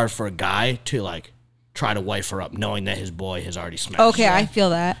to be hard for a guy to like try to wife her up, knowing that his boy has already smashed. Okay, her. I feel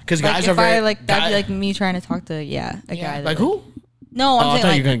that. 'Cause Like, guys if are very- I, like that'd guy- be like me trying to talk to a guy. That, like like, who? No, Oh, I'm I saying thought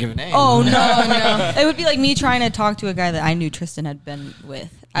like, you were gonna give a name. Oh no. It would be like me trying to talk to a guy that I knew Tristan had been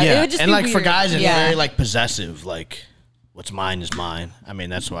with. It Yeah, would just and be like for weird. guys, it's Yeah. very like possessive. Like, what's mine is mine. I mean,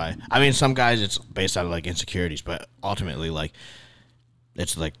 that's why. I mean, some guys it's based out of like insecurities, but ultimately, like,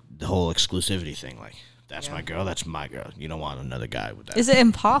 it's like the whole exclusivity thing. Like, that's my girl. That's my girl. You don't want another guy with that. Is it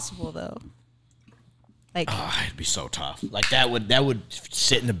impossible though? Like Oh, it'd be so tough. Like that would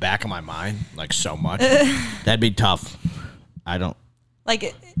sit in the back of my mind like so much. That'd be tough. I don't.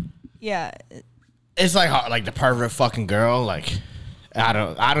 yeah. It's like like the pervert fucking girl. Like I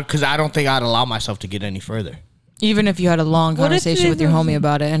don't because I don't think I'd allow myself to get any further. Even if you had a long What if conversation it with your was- homie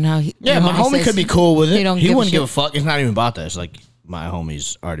about it and how he, Yeah, your my homie says could be cool with it. he don't He give a wouldn't give a shit. fuck. It's not even about that. It's like my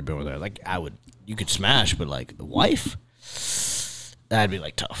homie's already been with her. Like you could smash, but like the wife, that'd be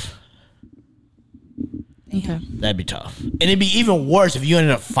like tough. Okay. That'd be tough. And it'd be even worse if you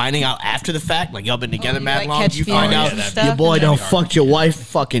ended up finding out after the fact. Like y'all been together you, mad like, long. catch You find feelings out and your stuff, boy and done then- fucked your wife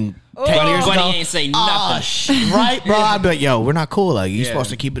fucking 10 years Buddy ago. ain't say Ah, nothing. right, bro? I'd be like, yo, we're not cool. Like, you're Yeah.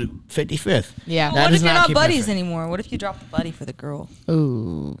 supposed to keep it 55th. Yeah. That What is if you're not keeping it buddies fair. anymore? What if you drop the buddy for the girl?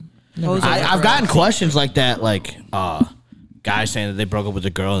 Ooh. Those are I've gotten questions like that, like guys saying that they broke up with a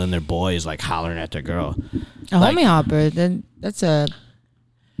girl and then their boy is like hollering at their girl. A Like- homie hopper. Then that's a.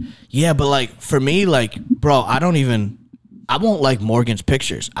 Yeah, but like for me, like, bro, I won't like Morgan's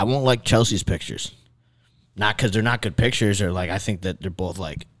pictures. I won't like Chelsea's pictures. not because they're not good pictures, or like I think that they're both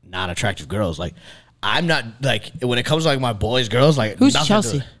like non-attractive girls. Like I'm not like when it comes to like my boys, girls. Like Who's nothing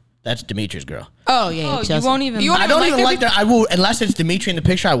Chelsea? That's Demetri's girl. Oh yeah, Oh, you Chelsea. won't even- You won't I don't even like their that. I will unless it's Dimitri in the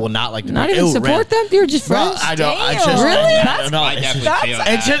picture. I will not like the Not picture. even Ew, support red. them. You're just Bro, friends. I don't. I Damn. just Really? I don't know. I It's just, definitely feel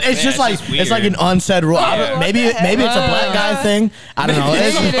that. it's just Yeah, like weird. it's like an unsaid rule. I don't- maybe it's a black guy thing. I don't know.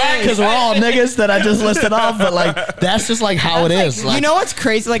 Because we're all niggas that I just listed off. But like that's just like how it is. Like, You know what's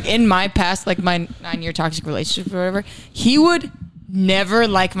crazy? Like in my past, like my 9-year toxic relationship or whatever, he would never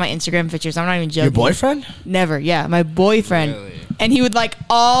like my Instagram pictures. I'm not even joking. your boyfriend? Never. Yeah, my boyfriend. Really? And he would like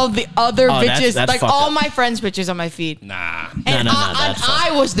all the other bitches, that's like fucked all up. my friends' pictures on my feed. Nah. And No, I, that's fucked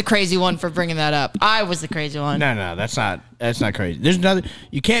I was the crazy one for bringing that up. I was the crazy one. No, that's not crazy. There's nothing.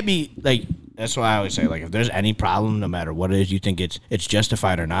 You can't be like. That's why I always say like if there's any problem, no matter what it is, you think it's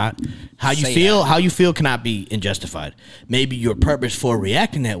justified or not. How you Say feel, that. how you feel cannot be unjustified. Maybe your purpose for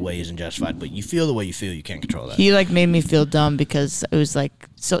reacting that way isn't justified, but you feel the way you feel. You can't control that. He like made me feel dumb because it was like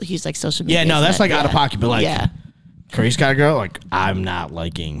so he's like social media. Yeah, no, that's like out of pocket. But like, yeah. Crazy Sky girl, like I'm not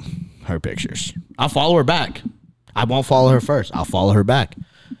liking her pictures. I'll follow her back. I won't follow her first. I'll follow her back.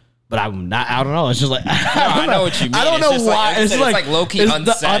 But I'm not. I don't know. It's just like I know what you mean. I don't It's know just why. like- it's like low-key it's the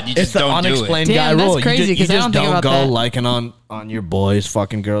unsaid. You it's just the don't do it. unexplained Damn, guy that's rule. crazy, you 'cause I just don't think don't about go that. liking on your boys'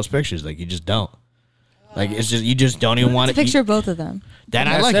 fucking girls' pictures. Like you just don't. Like it's just you just don't even want It's a picture of both of them. That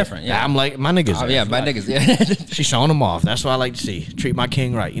I That's like. different, Yeah, yeah. I'm like my niggas. Oh, are. yeah, my niggas. Yeah. She's showing them off. That's what I like to see. Treat my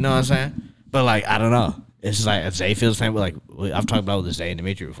king right. You know what I'm saying? But like I don't know. It's just like Zay feels the same. But like I've talked about with Zay and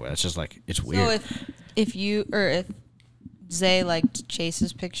Dimitri before. That's just like it's weird. So if you or if Zay liked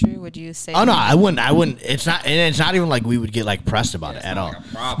Chase's picture, would you say? Oh no, I wouldn't. It's not, and it's not even like we would get like pressed about it at all. like a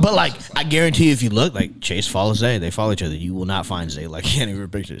problem. But like, I guarantee you, if you look, like Chase follows Zay, they follow each other. You will not find Zay like any of her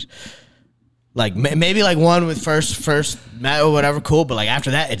pictures. Like maybe like one with first met or whatever, cool. But like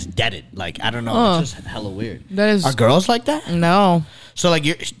after that, it's deaded. Like I don't know, Oh. it's just hella weird. That is- Are girls like that? No. So like,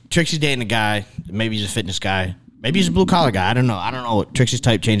 Trixie's dating a guy. Maybe he's a fitness guy. Maybe he's a blue collar guy. I don't know. I don't know. Trixie's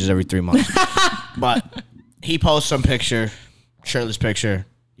type changes every 3 months. But he posts some picture, shirtless picture.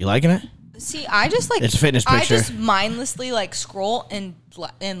 You liking it? See, I just like It's a fitness picture. I just mindlessly like scroll and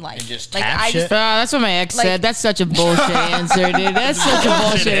like And just like tap I shit? just That's what my ex Like- said. That's such a bullshit answer, dude. That's such a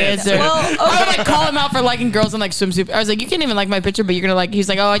bullshit answer. Well, I would okay. like call him out for liking girls in like swimsuit. I was like, you can't even like my picture, but you're gonna like. He's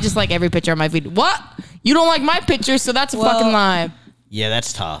like, oh, I just like every picture on my feed. What? You don't like my picture, so that's a Well- fucking lie. Yeah,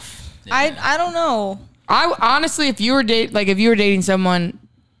 that's tough. I don't know. I honestly, if you were dating someone,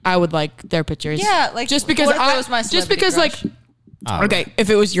 I would like their pictures. Yeah, like, just because what if I it was my just celebrity because crush? like. All Okay,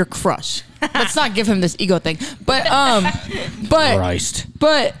 if it was your crush, let's not give him this ego thing. But Christ.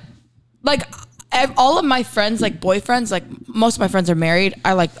 but like all of my friends, like boyfriends, like most of my friends are married.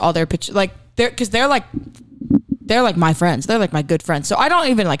 I like all their pictures, like they're like my friends. They're like my good friends. So I don't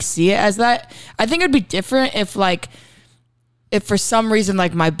even like see it as that. I think it'd be different if for some reason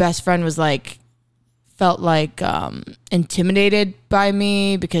like my best friend was like felt like intimidated by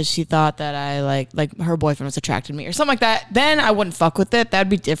me because she thought that I like her boyfriend was attracted to me or something like that. Then I wouldn't fuck with it. That'd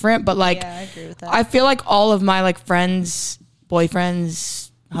be different. But like, Yeah, I agree with that. I feel like all of my like friends, boyfriends,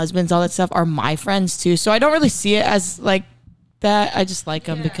 husbands, all that stuff are my friends too. So I don't really see it as like that. I just like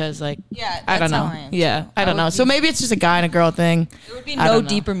them because like Yeah, I don't that's know. how I am, Yeah, too. I don't I would know. So be- maybe it's just a guy and a girl thing. There would be I no don't know.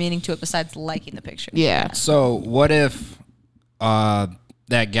 deeper meaning to it besides liking the picture. Yeah. So what if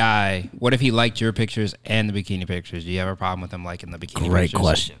that guy? What if he liked your pictures and the bikini pictures? Do you have a problem with him liking the bikini? Great pictures?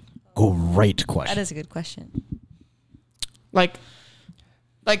 question. Great question. That is a good question.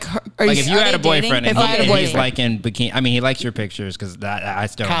 Like her, Like if you Are had they a boyfriend dating? and, If I had a he's boyfriend. liking bikini, I mean, he likes your pictures because that I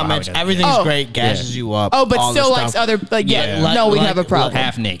still don't know how he Comments, does it. everything's Oh. great, gasses you up. Oh, but all still this likes stuff. other like yeah. Yeah. No, we'd Like- have a problem.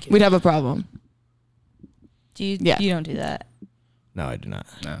 half naked. We'd have a problem. Do you? Yeah. You don't do that. No, I do not.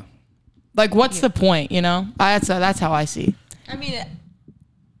 No. Like, what's the point? You know, that's how I see. I mean,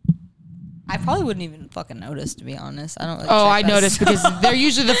 I probably wouldn't even fucking notice, to be honest. I don't. Like, Oh, check I that noticed stuff. because they're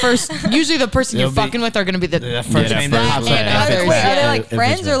usually the first. Usually, the person you're They'll be- fucking with are going to be the. The first Yeah, name that that first pops name. up. and Wait, others. are they Yeah, like if it's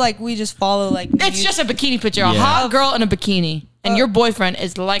friends right. or like we just follow like? It's just a bikini picture, a Yeah. hot girl in a bikini, and your boyfriend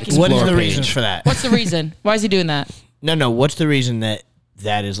is liking. What is Explore the page. reasons for that? What's the reason? Why is he doing that? No. What's the reason that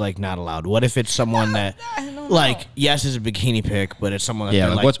is like not allowed? What if it's someone that, like, yes, it's a bikini pic, but it's someone that Yeah,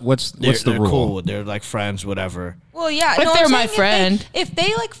 they're, like, what's the they're rule? Cool. They're like friends, whatever. Well, yeah. If no, they're I'm my saying friend. if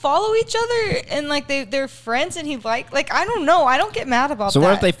they like follow each other and like they're friends and he like I don't know. I don't get mad about So that.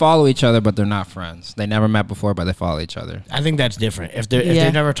 what if they follow each other but they're not friends? They never met before, but they follow each other. I think that's different. If Yeah.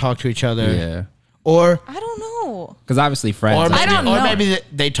 they never talk to each other, Yeah, or I don't know. because obviously friends. or is maybe, I don't know. Maybe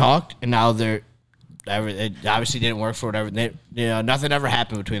they talked and now they're. It obviously didn't work for whatever. Nothing ever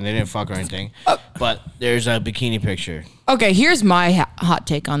happened between them. They didn't fuck or anything. But there's a bikini picture. Okay, here's my hot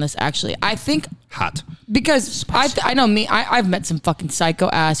take on this. Actually, I think hot. Because I know me, I've met some fucking psycho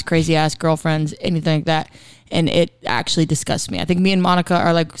ass, crazy ass girlfriends, anything like that, and it actually disgusts me. I think me and Monica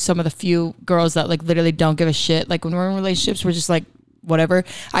are like some of the few girls that like literally don't give a shit. Like when we're in relationships, we're just like whatever.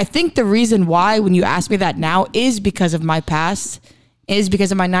 I think the reason why when you ask me that now is because of my past, is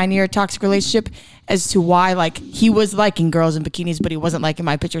because of my 9-year toxic relationship, as to why like he was liking girls in bikinis, but he wasn't liking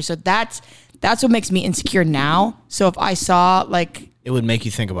my picture. So that's what makes me insecure now. So if I saw like, It would make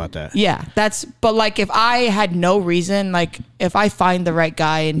you think about that. yeah, but like if I had no reason, like if I find the right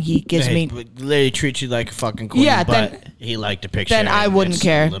guy and he gives Hey, me, but literally treat you like a fucking queen, Yeah, but then- he liked the picture. then I and wouldn't it's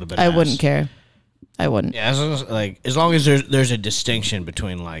care. a little bit I ass. wouldn't care. I wouldn't. Yeah, as long as there's a distinction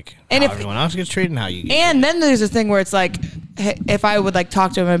between like And how if- everyone else gets treated and how you get And then there's a thing where it's like, hey, if I would like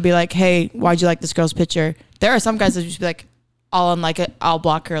talk to him and be like, hey, why'd you like this girl's picture? There are some guys that just be like, I'll unlike it, I'll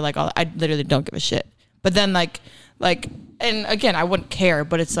block her, like I literally don't give a shit. But then like, and again, I wouldn't care,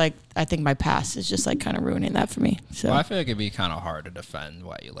 but it's like I think my past is just like kind of ruining that for me. So Well, I feel like it'd be kind of hard to defend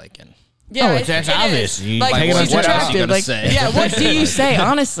why you liking. yeah, that's obvious. is. You Like take it on she's what else you attractive. gonna Like say? yeah, what do you say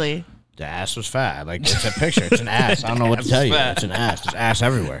honestly? the ass was fat. Like it's a picture. It's an ass. I don't know what to tell you. fat. It's an ass. There's ass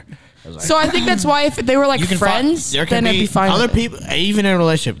everywhere. I was like, So I think that's why if they were like you can friends, there can then it'd be fine. Other with it. people, even in a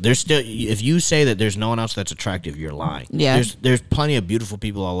relationship, there's still. If you say that there's no one else that's attractive, you're lying. Yeah. There's plenty of beautiful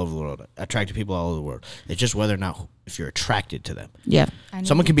people all over the world, attractive people all over the world. It's just whether or not if you're attracted to them. Yeah.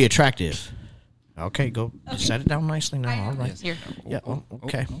 Someone can be attractive. Okay, go set it down nicely now. All right. Here. Yeah.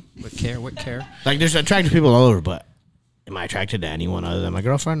 Okay. What care? Like there's attractive people all over, but am I attracted to anyone other than my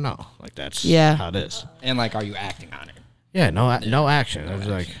girlfriend? No. Like that's Yeah. how it is. And like, are you acting on it? Yeah. No action. I was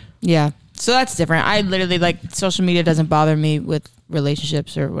like. Yeah. So that's different. I literally like social media doesn't bother me with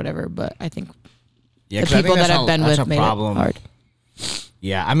relationships or whatever, but I think Yeah, the 'cause I people think that that's I've been that's with a made problem. it hard.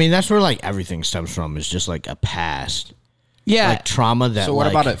 Yeah, I mean that's where like everything stems from is just like a past, Yeah. like trauma that. So what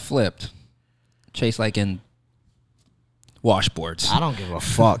like, about it flipped? Chase like in washboards. I don't give a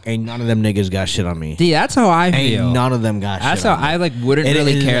fuck. Ain't none of them niggas got shit on me. Yeah, that's how I Ain't feel. none of them got That's shit how on me. I like wouldn't It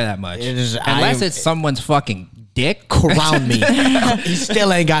really is- care that much. it is- Unless I am- it's someone's fucking dick. Crown me. He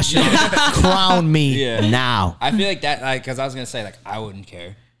still ain't got shit on me. Crown me Yeah. now. I feel like that, like, because I was gonna say, like, I wouldn't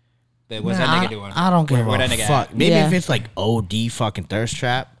care. But what's Nah, that nigga doing? I don't give Where a that nigga fuck. at? Maybe Yeah. if it's like OD fucking thirst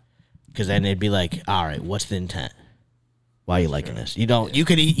trap, because then it'd be like, all right, what's the intent? Why are you liking this? You don't. You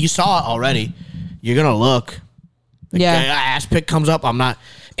could. You saw it already. You're gonna look. Like, Yeah. the ass pic comes up. I'm not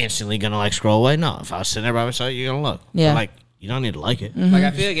instantly gonna like scroll away. No, if I was sitting there by myself, you're gonna look. Yeah. But, like you don't need to like it. Like,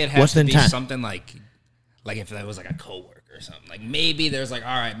 I feel like it has What's to the be intent? something like if that was like a coworker or something. Like, maybe there's like,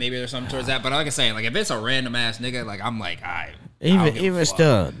 all right, maybe there's something towards that. But like I say, like, if it's a random ass nigga, like, I'm like, I don't Even give a fuck.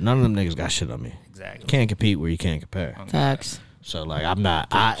 still, none of them niggas got shit on me. Exactly. Can't compete where you can't compare. Facts. So like I'm not.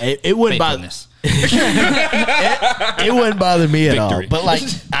 It wouldn't bother. Faithfulness. It wouldn't bother me at all. Victory. But like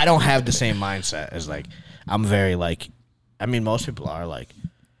I don't have the same mindset as like I'm very like. I mean, most people are like,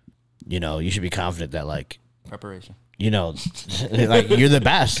 you should be confident that like, Preparation. like you're the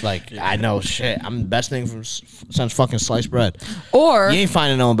best. Like I know shit. I'm the best thing since fucking sliced bread. Or You ain't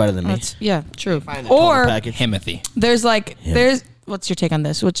finding no one better than me. yeah, true. Find the total Or package. Timothy. there's what's your take on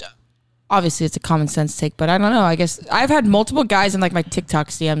this? Which obviously it's a common sense take, but I don't know. I guess I've had multiple guys in like my TikTok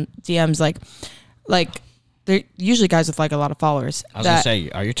DMs like they're usually guys with like a lot of followers. I was gonna say,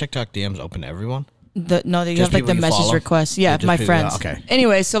 are your TikTok DMs open to everyone? They Just have like people the you message follow? requests. Yeah, Or just my people- friends. okay.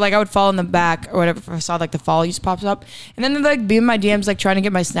 Anyway, so like I would follow in the back or whatever if I saw like the follow just pops up. And then they'd like be in my DMs like trying to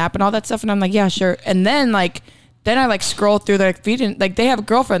get my snap and all that stuff. And I'm like, yeah, sure. And then I like scroll through their feed and like they have a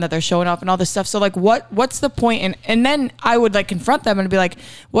girlfriend that they're showing off and all this stuff. So like what's the point? And then I would like confront them and be like,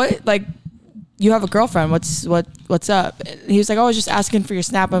 what, like you have a girlfriend. What's up? He was like, oh, I was just asking for your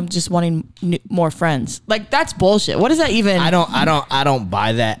snap. I'm just wanting more friends. Like that's bullshit. What is that even? I don't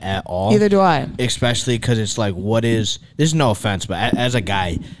buy that at all. Neither do I. Especially because it's like, this is no offense, but as a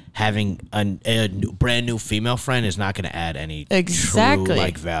guy, having a brand new female friend is not going to add any Exactly. true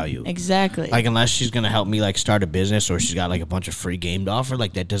like value. Exactly. Like unless she's going to help me like start a business or she's got like a bunch of free game to offer,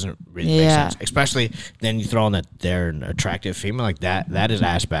 like that doesn't really Yeah. make sense. Especially then you throw in that they're an attractive female, like that is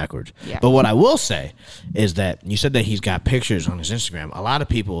ass backwards. Yeah. But what I will say is that you said that he's got pictures on his Instagram. A lot of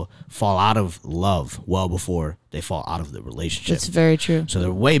people fall out of love well before they fall out of the relationship. That's very true. So they're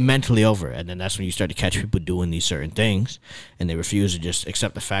way mentally over it. And then that's when you start to catch people doing these certain things and they refuse to just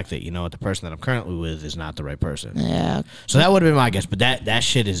accept the fact that, the person that I'm currently with is not the right person. Yeah. So that would have been my guess. But that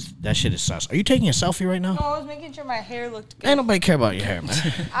shit is sus. Are you taking a selfie right now? No, I was making sure my hair looked good. Ain't nobody care about your hair, man.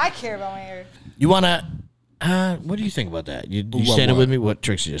 I care about my hair. You wanna what do you think about that? You What, standing what? with me? What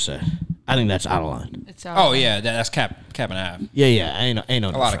Trixie just said? I think that's out of line. It's Oh yeah, that's cap and a half. Yeah, ain't no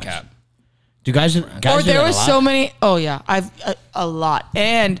A lot of difference. cap. Do guys Or do there that was a lot? so many. Oh yeah, I've a lot,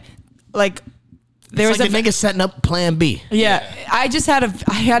 and like there It's was like a nigga setting up Plan B. Yeah, I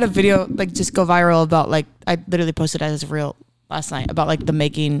had a video like just go viral about like I literally posted it as a reel last night about like the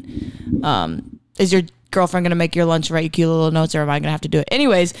making. Is your girlfriend gonna make your lunch, write you cute little notes, or am I gonna have to do it?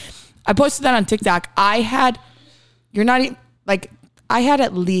 Anyways, I posted that on TikTok. I had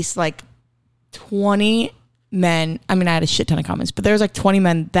at least like 20 men. I mean, I had a shit ton of comments, but there was like 20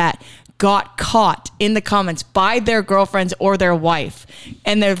 men that got caught in the comments by their girlfriends or their wife,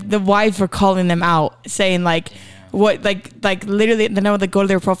 and the wives were calling them out, saying like, "What?" Like literally, then I would like go to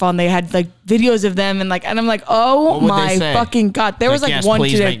their profile and they had like videos of them, and I'm like, "Oh my fucking god!" There was like yes, one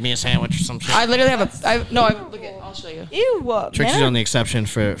please today. make me a sandwich or some shit. I literally have I'll show you. Ew. Trixie's on the exception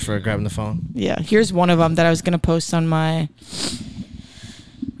for grabbing the phone. Yeah, here's one of them that I was gonna post on my.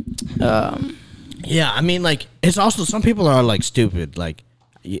 Yeah, I mean, like, it's also, some people are like stupid. Like,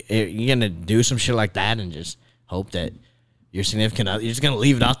 you're gonna do some shit like that and just hope that your significant other, you're just gonna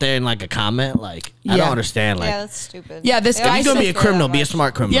leave it out there in like a comment. Like, I Yeah. don't understand. Like, Yeah, that's stupid. Yeah, this They guy if always you're gonna say be a criminal, that be a much.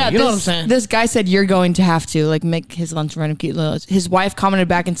 smart criminal. Yeah, you know what I'm saying? This guy said you're going to have to like make his lunch random cute little. His wife commented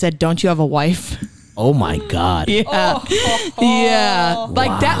back and said, "Don't you have a wife?" Oh my god. Yeah, yeah,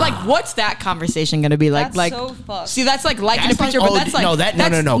 like that. Like, what's that conversation gonna be like? That's like, so fucked. see, that's like liking That's a picture, but that's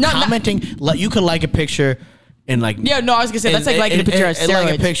like no. Commenting, you could like a picture and like. Yeah, no, I was gonna say that's like liking a picture of and like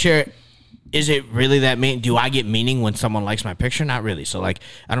a steroids. picture. Is it really that mean? Do I get meaning when someone likes my picture? Not really. So like,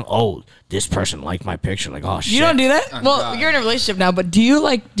 I don't. Oh, this person liked my picture. Like, oh shit. You don't do that? Oh, Well, God. you're in a relationship now, but do you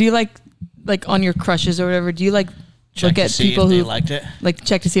like on your crushes or whatever? Do you like Check look to at see people if they who liked it. like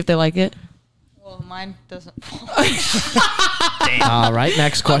check to see if they like it? Well, mine doesn't. All right,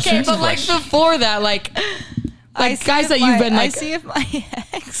 next question. Okay, but like before that, like I see guys if that you've been I like see if my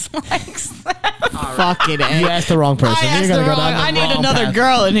ex likes them. fucking you A. asked the wrong person. I asked You're the gonna go wrong. down the I need wrong another path.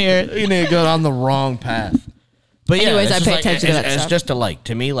 girl in here. You need to go down the wrong path. But yeah, Anyways, it's I just pay like, attention to that it's stuff. just a like.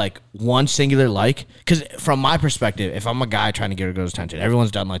 To me, like one singular like. Because from my perspective, if I'm a guy trying to get a girl's attention,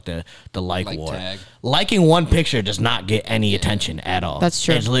 everyone's done like the like Like war. tag. Liking one picture does not get any attention at all. That's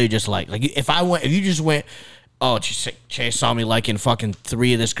true. It's literally just like if you just went, oh, Chase saw me liking fucking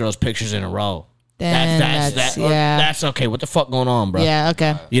 3 of this girl's pictures in a row. Then That's okay. What the fuck going on, bro? Yeah,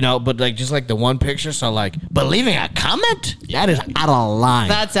 okay. You know, but like just like the one picture. So like, but leaving a comment, that is out of line.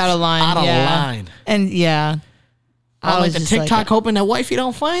 That's out of line. Out of yeah. line. And yeah. I like was the just TikTok hoping that wifey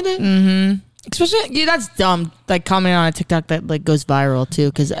don't find it. Especially, that's dumb. Like commenting on a TikTok that like goes viral too,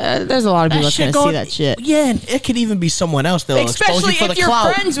 because there's a lot of people that's gonna see that shit. Yeah, and it could even be someone else that'll expose Especially you for if the your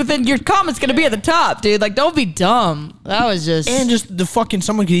clout. friends within your comments gonna be at the top, dude. Like, don't be dumb. That was just. And just the fucking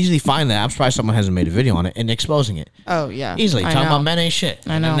someone could easily find that. I'm surprised someone hasn't made a video on it and exposing it oh yeah, easily. I Talking know. about men ain't shit.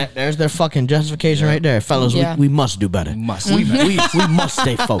 I know. And there's their fucking justification right there, fellas. Yeah. We must do better. Must We, do better. we must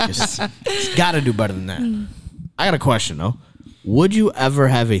stay focused. Got to do better than that. I got a question though. Would you ever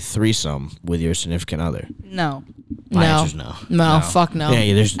have a threesome with your significant other? No. My No. answer's no. No, fuck no.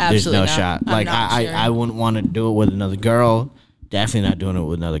 Yeah, there's Absolutely no not. shot. I'm Like not I sure. I wouldn't want to do it with another girl. Definitely not doing it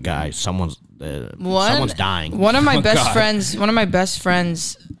with another guy. Someone's dying. One of my Oh, best God. friends. One of my best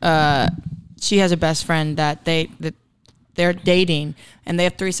friends. She has a best friend that they're dating and they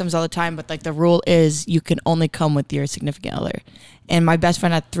have threesomes all the time. But like the rule is you can only come with your significant other. And my best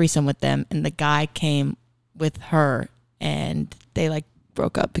friend had a threesome with them, and the guy came with her, and they like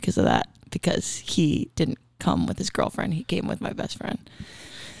broke up because of that, because he didn't come with his girlfriend. He came with my best friend.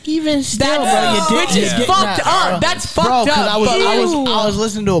 Even still, That's- bro, which is fucked up. That's fucked bro, 'cause up. I was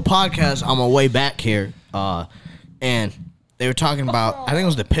listening to a podcast on my way back here, and they were talking about, I think it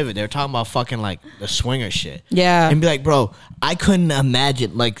was The Pivot. They were talking about fucking like the swinger shit. Yeah. And be like, bro, I couldn't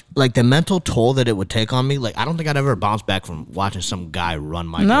imagine like the mental toll that it would take on me. Like, I don't think I'd ever bounce back from watching some guy run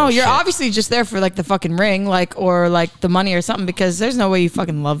my No, girl's you're shit. obviously just there for like the fucking ring, like, or like the money or something, because there's no way you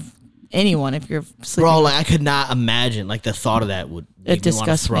fucking love anyone if you're sleeping. Bro, like I could not imagine like the thought of that would make It me want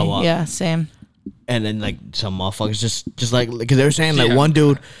to disgusts throw me. up. Yeah, same. And then like some motherfuckers just like, because they were saying like Yeah. one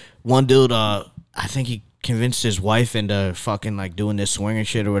dude I think he convinced his wife into fucking like doing this swinging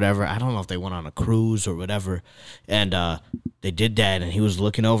shit or whatever. I don't know if they went on a cruise or whatever, and they did that, and he was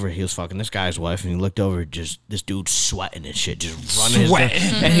looking over, he was fucking this guy's wife, and he looked over, just this dude sweating and shit, just running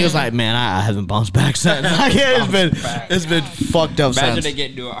Sweating. and he was like, man, I haven't bounced back since. Like, it's been fucked up Imagine since. they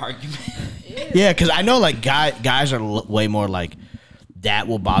get into an argument. Yeah, because I know like guys are way more like, that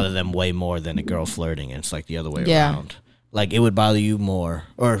will bother them way more than a girl flirting, and it's like the other way Yeah. around. Like it would bother you more,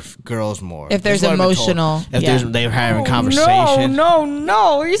 or girls more. If there's That's what I've been told. emotional, If yeah. they're having conversation.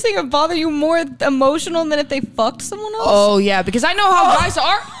 No. Are you saying it bother you more emotional than if they fucked someone else? Oh yeah, because I know how guys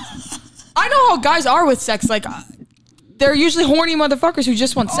are. I know how guys are with sex. Like, they're usually horny motherfuckers who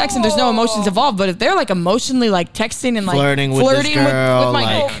just want sex and there's no emotions involved. But if they're like emotionally like texting and like Flirting with this girl, with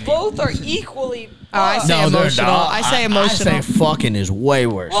my like- Oh, both are equally I say emotional. I say emotional. I say fucking is way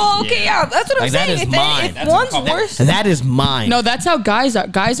worse. Well, okay, yeah, that's what I'm Like, that saying. is If, mine. if That's one's a- worse, And that is mine. No, that's how guys are.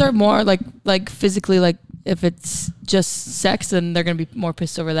 Guys are more like physically like. If it's just sex, then they're gonna be more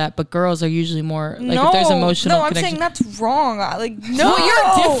pissed over that. But girls are usually more like if there's emotional. No, I'm connection. saying that's wrong. Like, No,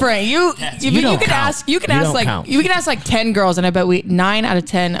 you're different. You don't can count. ask. You can You ask don't like count. you can ask like 10 girls, and I bet 9 out of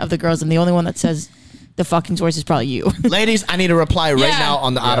 10 of the girls, and the only one that says the fucking worst is probably you. Ladies, I need a reply right Yeah. now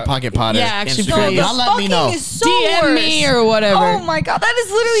on the Out of Pocket Pod. Yeah, actually, Instagram. please. Y'all let me know. Is so DM worse. me or whatever. Oh my god, that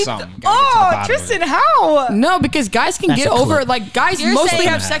is literally. Something. Gotta get to the bottom of Tristan, it. how? No, because guys can That's get a over clip. it. Like guys You're mostly saying-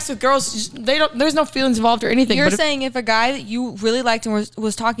 have sex with girls. Just, they don't. There's no feelings involved or anything. You're but if- saying if a guy that you really liked and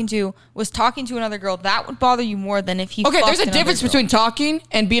was talking to another girl, that would bother you more than if he. okay, there's a fucked difference another girl. between talking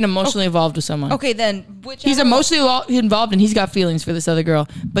and being emotionally involved with someone. Okay, then which He's emotionally involved and he's got feelings for this other girl.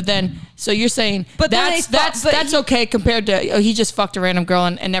 But then, so you're saying But then that's but that's he- okay compared to he just fucked a random girl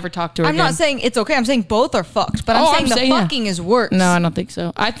and never talked to her I'm again. not saying it's okay. I'm saying both are fucked. But Oh, I'm saying I'm the saying, yeah. fucking is worse. No, I don't think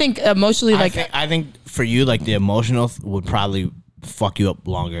so. I think emotionally, like, I think for you, like the emotional would probably fuck you up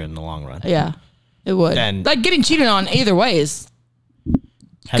longer in the long run. yeah, it would. Then- Like getting cheated on either way is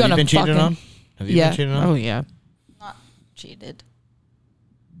Have you Gonna been cheated fucking- on? Have you yeah. been cheated on? Oh yeah. cheated.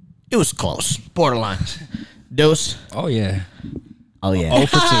 It was close, borderline. Dose. Oh yeah. Oh yeah. 0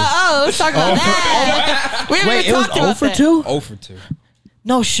 for 2. Oh, let's talk about that. We haven't Wait, even it was talked about 0 for that. 2? 0 for 2.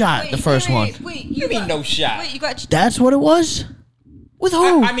 No shot. the first one. Wait, You mean no shot? Wait, you got. That's what it was. With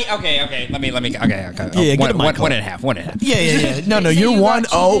who? I mean, okay. Let me. Okay. Yeah, get a mic One on. and a half. 1.5. yeah. No, Say you're you got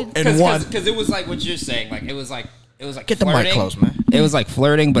 1-0 and 1. Because it was like what you're saying. Like it was like Get the mic flirting. close, man. It was like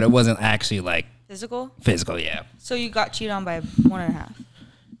flirting, but it wasn't actually like Physical. physical. Yeah. So you got cheated on by 1.5.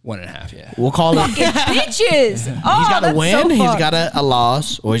 1.5. Yeah. We'll call it. Bitches. Oh, He's got a that's win. so He's fucked. got a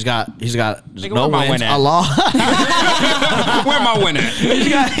loss, or he's got Nigga, no where my wins, win at? a loss. Where am I winning?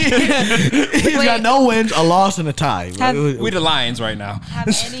 He's got no wins, a loss, and a tie. Have- We the Lions right now. Have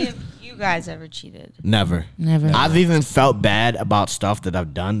any of you guys ever cheated? Never. Never. I've even felt bad about stuff that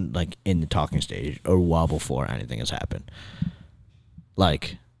I've done, like in the talking stage or while before anything has happened.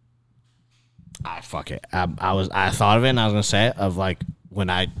 Like, fuck it. I thought of it, and I was gonna say it, of like when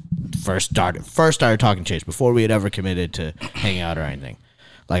I first started talking Chase before we had ever committed to hanging out or anything.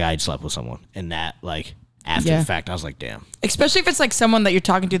 Like I'd slept with someone, and that like after Yeah. the fact, I was like, damn. Especially if it's like someone that you're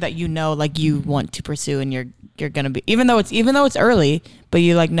talking to that you know, like you want to pursue, and you're gonna be even though it's early, but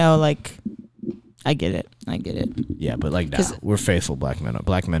you like know like I get it. Yeah, but like, nah, 'Cause- we're faithful black men.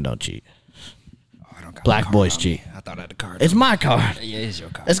 Black men don't cheat. I don't got Black my card boys on cheat. me. I thought I had the card. It's my card. yeah, it's your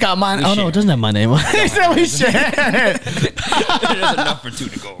card. It's got mine. We Oh no, share. it doesn't have my name on it. So we share. There's enough for 2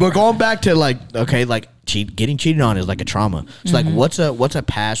 to go. But going back to like, okay, like getting cheated on is like a trauma. So Mm-hmm. like, what's a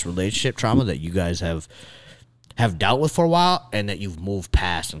past relationship trauma that you guys have dealt with for a while and that you've moved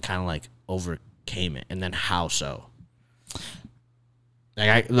past and kind of like overcame it, and then how so?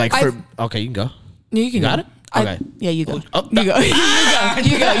 Okay, you can go. You can got go. it? Okay. Yeah, you go. Oh, You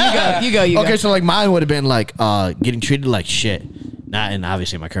go. You go. Okay, so like mine would have been like getting treated like shit. Not and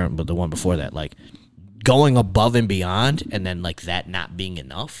obviously my current, but the one before that, like going above and beyond, and then like that not being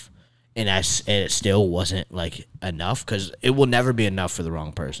enough, and it still wasn't like enough because it will never be enough for the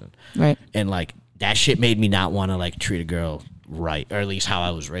wrong person, Right. And like that shit made me not want to like treat a girl right, or at least how I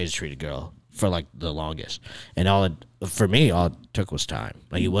was raised to treat a girl for like the longest. And all it took was time.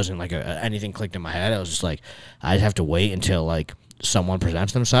 Like it wasn't like anything clicked in my head. I was just like, I just have to wait until like someone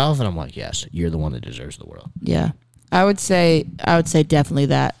presents themselves, and I'm like, yes, you're the one that deserves the world. Yeah. I would say definitely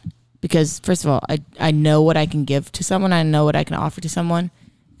that, because first of all, I know what I can give to someone. I know what I can offer to someone.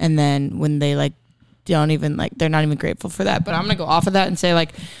 And then when they like don't even like, they're not even grateful for that. But I'm going to go off of that and say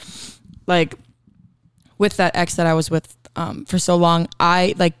like with that ex that I was with for so long,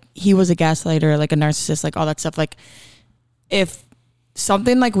 he was a gaslighter, like a narcissist, like all that stuff. Like if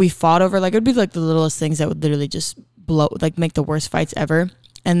something like we fought over, like it would be like the littlest things that would literally just make the worst fights ever.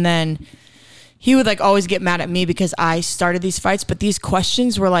 And then he would like always get mad at me because I started these fights, but these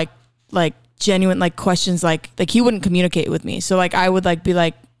questions were like genuine, like questions, like he wouldn't communicate with me. So like I would like be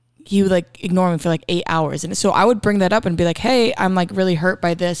like, he would like ignore me for like 8 hours. And so I would bring that up and be like, hey, I'm like really hurt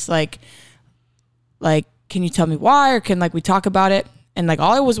by this. Like, can you tell me why? Or can like we talk about it? And like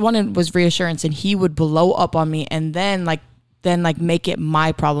all I wanted was reassurance, and he would blow up on me and then make it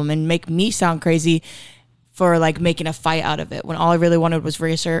my problem and make me sound crazy for like making a fight out of it, when all I really wanted was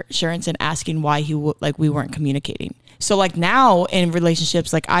reassurance and asking why we weren't communicating. So like now in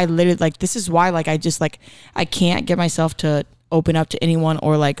relationships, like I literally like, this is why like I just like I can't get myself to open up to anyone,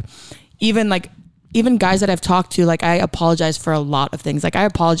 or like even like even guys that I've talked to, like I apologize for a lot of things. Like I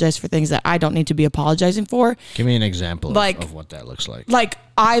apologize for things that I don't need to be apologizing for. Give me an example Like- of what that looks like. Like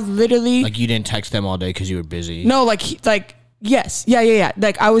I literally Like you didn't text them all day because you were busy. no, like yes, yeah.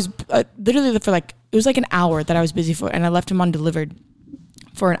 Like I was literally for like it was like an hour that I was busy for, and I left him undelivered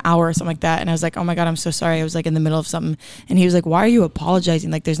for an hour or something like that. And I was like, oh my God, I'm so sorry. I was like in the middle of something. And he was like, why are you apologizing?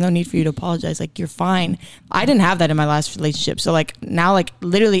 Like, there's no need for you to apologize. Like, you're fine. I didn't have that in my last relationship. So like now, like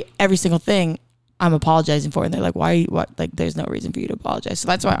literally every single thing I'm apologizing for. And they're like, why are you, what? Like, there's no reason for you to apologize. So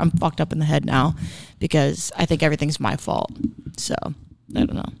that's why I'm fucked up in the head now because I think everything's my fault. So I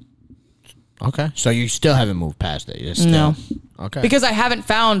don't know. Okay. So you still haven't moved past it. You're still, No. Okay. Because I haven't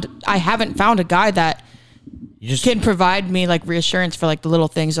found a guy that you just can provide me like reassurance for like the little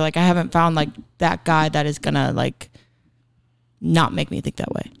things, or like I haven't found like that guy that is gonna like not make me think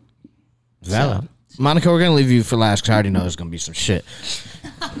that way. valid. Monica, we're gonna leave you for last because I already know there's gonna be some shit.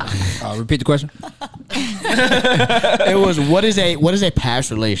 Repeat the question. It was what is a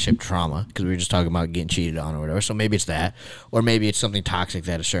past relationship trauma? Because we were just talking about getting cheated on or whatever. So maybe it's that, or maybe it's something toxic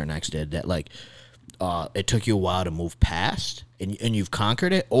that a certain ex did that like it took you a while to move past and you've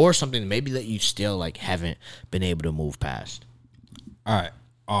conquered it, or something maybe that you still like haven't been able to move past. All right.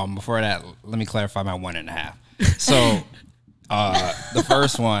 Before that, let me clarify my 1.5. So, the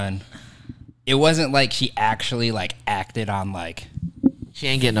first one, it wasn't like she actually like acted on like. She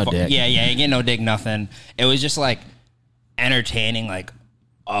ain't getting no dick. Yeah, ain't getting no dick, nothing. It was just like entertaining like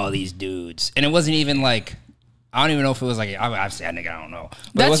all these dudes, and it wasn't even like I don't even know if it was like I've said nigga, I don't know. But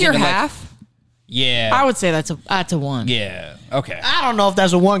it That's wasn't your even, like- half. yeah. I would say that's a one. Yeah. Okay. I don't know if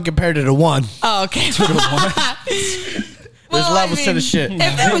that's a 1 compared to the 1. Oh, okay. There's Well, I levels to mean, the shit. if They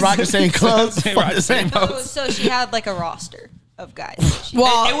it was- rock the same clothes. fuck the same. So she had like a roster of guys. that she-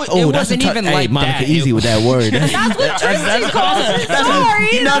 Well, it Oh, that's wasn't a even hey, like Monica, that. easy with that word. That's what Tristan calls it.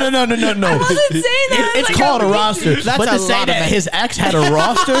 Sorry. No. I wasn't saying that. It's like called a week. roster. But a to say lot of that men. his ex had a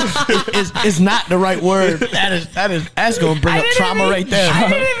roster is not the right word. That's gonna bring I up didn't trauma mean- right there. I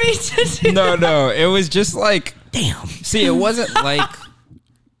didn't mean to do No. It was just like. Damn. See, it wasn't like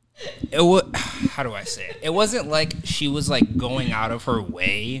it was. How do I say it? It wasn't like she was like going out of her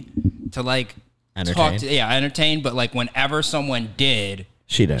way to like Entertain. entertain. But like whenever someone did,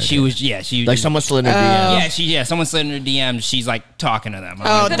 She did. she was she Like someone slid in her DM. someone slid in her DMs. She's like talking to them. I'm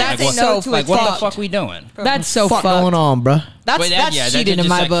Oh, like, that's like, so what, like what the fucked. fuck we doing? That's so Fuck fucked. going on, bruh? That's But that's that cheating shit in just,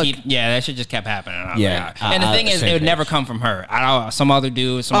 my like, book. that shit just kept happening. And I'm Yeah, like, and the thing is, same it would page. never come from her. Some other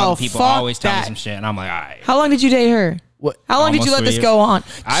dude, some Oh, other people fuck always tell me that. some shit, and I'm like, all right. How long did you date her? What? How long did you Almost let 3 this years. go on?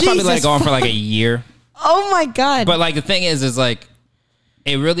 I probably let it Jesus go on for like a year. Oh my God. But like the thing is like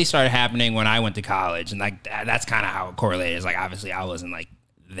it really started happening when I went to college, and like that's kind of how it correlated. It's like obviously I wasn't like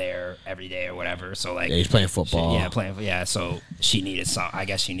there every day or whatever, so like Yeah, he's playing football. So she needed I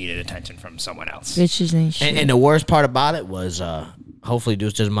guess she needed attention from someone else. bitches ain't shit. And the worst part about it was, hopefully,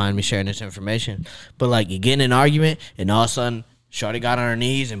 Deuce doesn't mind me sharing this information. But like, you get in an argument, and all of a sudden, Shorty got on her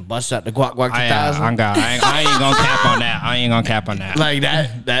knees and busted out the guac 2000. I ain't gonna cap on that. I ain't gonna cap on that. Like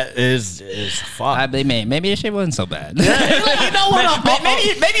that is fuck. Maybe this shit wasn't so bad. You know what?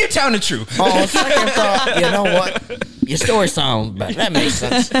 maybe you're telling the truth. On second thought, you know what? Your story sounds bad. That makes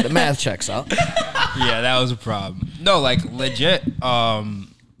sense. The math checks out. Yeah, that was a problem. No, like legit.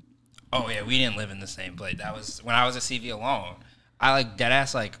 Oh yeah, we didn't live in the same place. That was when I was at CV alone. I like dead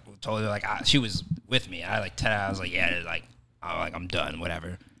ass like told her like she was with me. I like I was like like I'm done.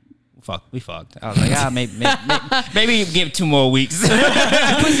 Whatever. We fucked. I was like maybe give 2 more weeks.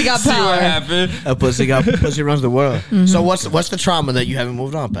 Pussy got See what power. happened. A pussy runs the world. So what's the trauma that you haven't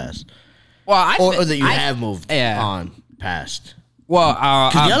moved on past, Well, or that you have moved yeah. on past? Well,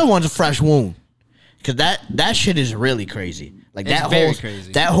 Because the other one's a fresh wound. Because that shit is really crazy. Like It's that very whole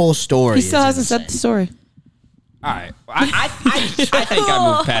crazy. that whole story. He still is hasn't said insane. the story. all right. I think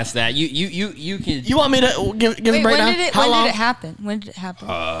I moved past that. You can. You want me to give a Wait, breakdown? when did it happen? When did it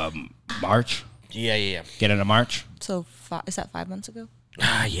happen? March. Yeah. Get into March. So is that 5 months ago?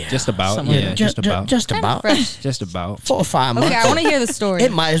 Ah, yeah. Just about. Something like Yeah, that. just about. Just Kind of about. fresh. Just about. 4 or 5 months. Okay, I want to hear the story.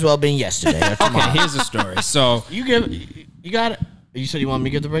 It might as well have been yesterday. Or tomorrow. Okay, here's the story. So You got it. You said you want me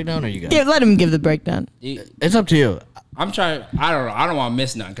to give the breakdown, or you got Yeah, it? let him give the breakdown. It's up to you. I'm trying. I don't know. I don't want to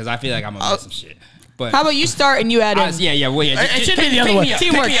miss none because I feel like I'm gonna miss some shit. But How about you start and you add in? yeah. Well, yeah. It should be the other way.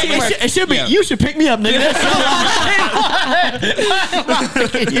 Teamwork, It teamwork. should- It should be. Yeah. You should pick me up, nigga. I'm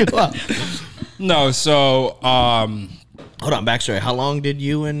not picking you up. No. So Hold on, backstory. How long did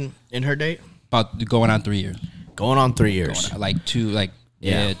you and her date? about going on 3 years. Going on 3 years. Like 2.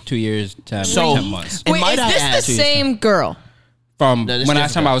 Yeah. 2 years, 10 So- 10 months. And Wait, might is I this add- the same girl? From No, this when is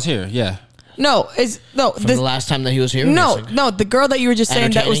last time different. I was here. Yeah. From the last time that he was here? The girl that you were just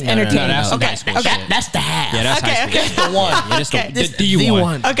saying that was Entertaining? No, entertaining. no, no. That's Okay, high school okay, shit. That's the half. Yeah, that's high school. okay. the one. Yeah, that's Okay. the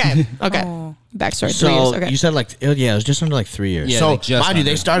one. okay. Backstory. 3 years. So Okay. you said it was just under like 3 years. Yeah, so like just mind you,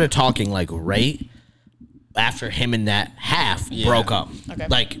 they under. started talking like right after him and that half broke up. Okay.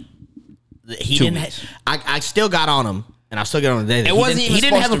 Like he 2 didn't. weeks. I still got on him, and I still get on him today. It wasn't He even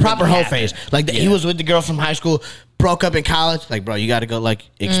didn't have a supposed to proper really whole happen. phase. Like he was with the girl from high school, broke up in college. Like, bro, you got to go like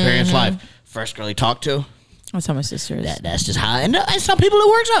experience life. First girl he talked to. That's how my sister is. That's just how. And some people it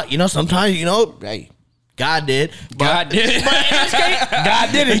works out. You know, sometimes hey. God did. God did it. But in this case,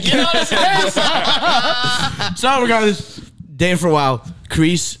 God did it. You know what I'm saying? So regardless, dating for a while,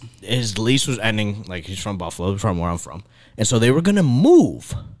 Kreese, his lease was ending. Like, he's from Buffalo, from where I'm from. And so they were going to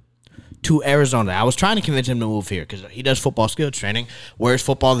move to Arizona. I was trying to convince him to move here because he does football skills training. Where's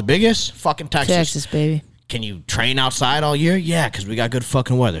football the biggest? Fucking Texas, baby. Can you train outside all year? Yeah, because we got good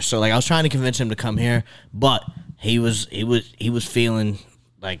fucking weather. So like I was trying to convince him to come here, but he was feeling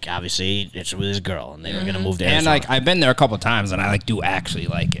like obviously it's with his girl and they were gonna move to And Arizona. like I've been there a couple times and I like do actually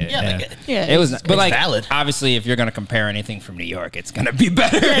like it. Yeah, like, It was, but like valid. obviously if you're gonna compare anything from New York, it's gonna be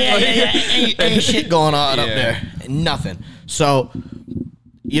better. Ain't shit going on up Yeah. there. Nothing. So,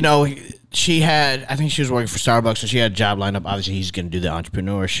 you know, I think she was working for Starbucks, so she had a job lined up. Obviously, he's going to do the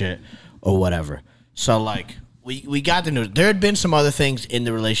entrepreneur shit or whatever. So, like, we got the news. There had been some other things in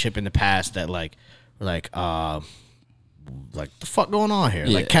the relationship in the past that, like the fuck going on here?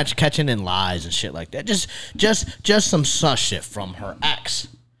 Yeah. Like, catching in lies and shit like that. Just some sus shit from her ex.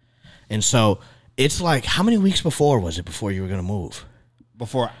 And so, it's like, how many weeks before was it before you were going to move?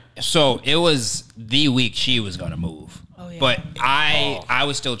 So it was the week she was gonna move. Oh, yeah. But I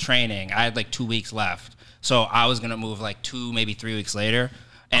was still training. I had like 2 weeks left. So I was gonna move like 2, maybe 3 weeks later.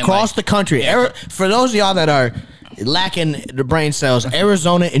 And Across the country. For those of y'all that are lacking the brain cells,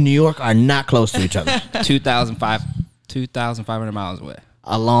 Arizona and New York are not close to each other. 2,500 miles away.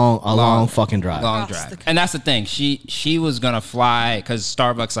 A long fucking drive. Long Across drive. the And that's the thing. She was gonna fly because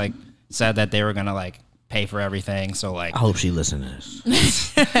Starbucks like said that they were gonna like pay for everything. So like I hope she listened to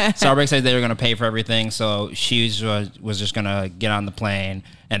this. Starbucks said they were gonna pay for everything. So she was just gonna get on the plane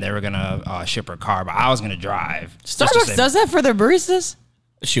and they were gonna ship her car, but I was gonna drive. Starbucks does that for their baristas?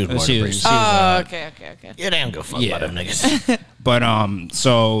 She was more She than was- brief. Okay. Yeah, they don't go fuck Yeah. about them niggas. But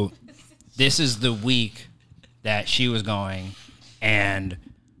so this is the week that she was going, and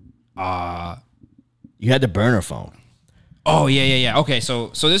You had the burner phone. oh yeah. Okay, so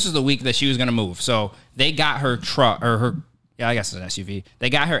this is the week that she was gonna move. So they got her truck or her I guess it's an SUV. They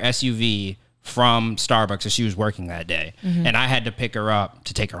got her SUV from Starbucks as she was working that day, and I had to pick her up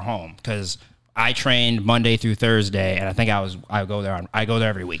to take her home because I trained Monday through Thursday, and I think I go there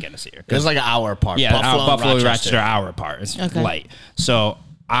every weekend to see her. It was like an hour apart. Yeah, Buffalo and Rochester hour apart. It's Okay. light. So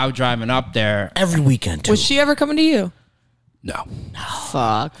I was driving up there. Every weekend, too. Was she ever coming to you? No.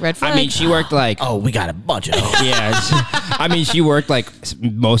 Fuck. Red flag. I mean, she worked like Oh, we got a bunch of those. yeah. I mean, she worked like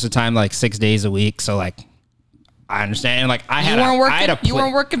most of the time, like 6 days a week. So like, I understand. And like, I you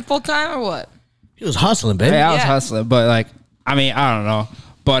weren't working full time or what? He was hustling, baby. Yeah, I was Yeah. hustling, but like, I mean, I don't know.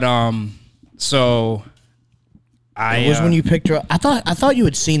 But so It was when you picked her up. I thought you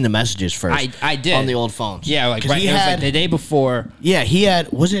had seen the messages first. I did on the old phones. Yeah, like 'Cause right. he It was like had- the day before. Yeah, he had.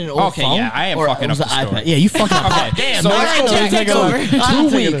 Was it an old Okay, phone? yeah, I am Or fucking was up it the iPad? story. Yeah, you fucking up. Okay, Damn, so man, let's I go take take over. over. I'll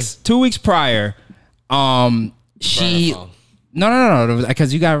take 2 it. weeks. 2 weeks prior, she. phone. No,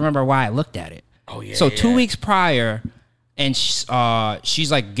 because you gotta remember why I looked at it. Oh, yeah, So 2 yeah. weeks prior, and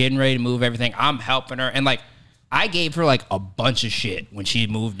she's like getting ready to move everything. I'm helping her, and like I gave her like a bunch of shit when she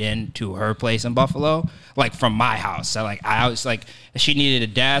moved into her place in Buffalo, like from my house. So like I was like, she needed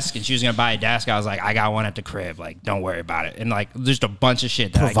a desk, and she was gonna buy a desk. I was like, I got one at the crib. Like, don't worry about it. And like, just a bunch of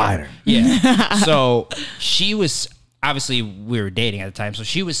shit that Provider. I gave her. Yeah. So she was obviously we were dating at the time, so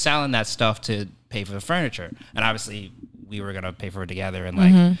she was selling that stuff to pay for the furniture, and obviously we were gonna pay for it together. And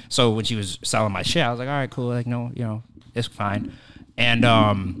like, so when she was selling my shit, I was like, all right, cool. Like, no, it's fine. And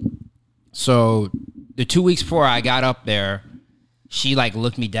so the 2 weeks before I got up there, she like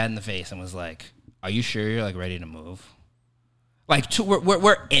looked me dead in the face and was like, "Are you sure you're like ready to move?" Like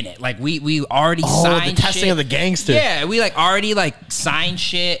we're in it. Like we already signed the testing shit. of the gangster. Yeah, we like already like signed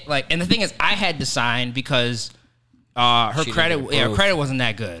shit. Like, and the thing is, I had to sign because her She didn't credit, get yeah, her approved. credit wasn't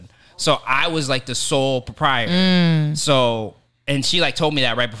that good. So I was like the sole proprietor. So, and she like told me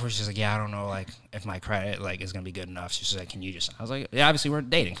that right before. She's like, "Yeah, I don't know, like if my credit like is gonna be good enough." She's like, "Can you just?" I was like, "Yeah, obviously we're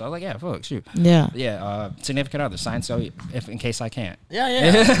dating." So I was like, "Yeah, fuck, shoot." Yeah. Yeah, significant other, sign so if in case I can't.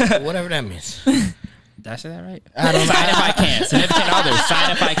 Yeah. Whatever that means. Did I say that right? I don't know. Sign if I can't. Significant other,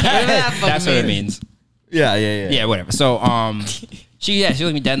 sign if I can't. that fucking That's what it means. Yeah. Yeah, whatever. So, She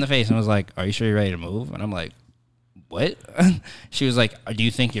looked me dead in the face and was like, "Are you sure you're ready to move?" And I'm like, "What?" She was like, "Do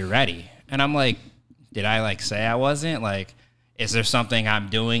you think you're ready?" And I'm like, "Did I like say I wasn't? Like, is there something I'm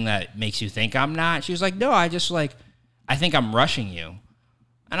doing that makes you think I'm not?" She was like, "No, I just like, I think I'm rushing you."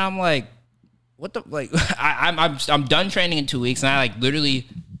 And I'm like, "What the like?" I'm done training in 2 weeks, and I like literally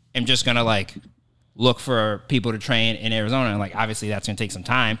am just gonna like look for people to train in Arizona, and like obviously that's gonna take some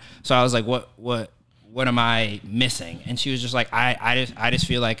time. So I was like, what am I missing? And she was just like, I just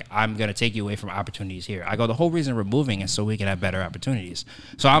feel like I'm gonna take you away from opportunities here. I go, the whole reason we're moving is so we can have better opportunities.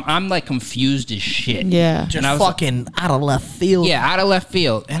 So I'm like confused as shit. Yeah. Just I was fucking out of left field. Yeah, out of left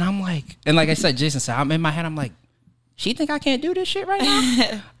field. And I'm like, and like I said, Jason said, I'm in my head, I'm like, she think I can't do this shit right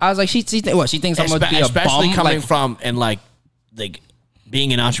now? I was like, she thinks I'm gonna be a especially bum? coming Like, from and like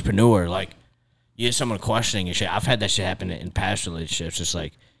being an entrepreneur, like you get someone questioning and shit. I've had that shit happen in past relationships. It's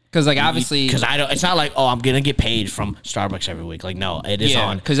like, because like obviously, because I don't. It's not like, oh, I'm gonna get paid from Starbucks every week. Like, no, it is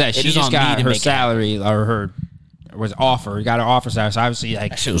on because it she is just on me got to her make it happen. salary or her was got her offer salary. So obviously,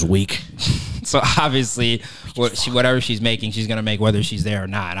 like, That shit was weak. so obviously, whatever she's making, she's gonna make whether she's there or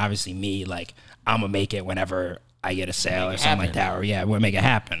not. And obviously, me, like, I'm gonna make it whenever I get a sale or something like that, or we'll make it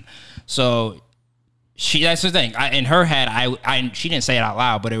happen. So that's the thing. In her head, she didn't say it out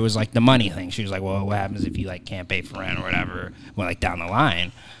loud, but it was like the money thing. She was like, "Well, what happens if you like can't pay for rent or whatever?" When like down the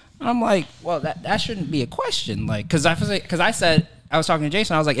line, and I'm like, "Well, that shouldn't be a question." Like, because I said I was talking to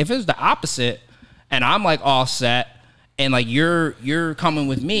Jason, I was like, if it was the opposite, and I'm like all set, and like you're coming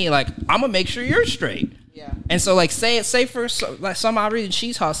with me, like I'm gonna make sure you're straight. Yeah. And so like say for like some odd reason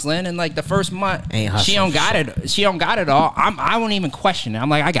she's hustling, and like the first month she don't got it all. I won't even question it. I'm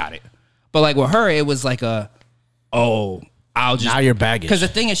like, I got it. But like with her, it was like I'll just Now your baggage. Because the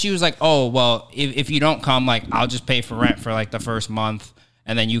thing is, she was like, oh well, if you don't come, like I'll just pay for rent for like the first month,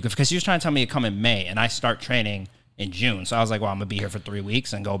 and then you could, because she was trying to tell me to come in May, and I start training in June. So I was like, well, I'm gonna be here for 3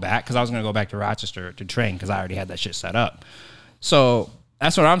 weeks and go back, because I was gonna go back to Rochester to train because I already had that shit set up. So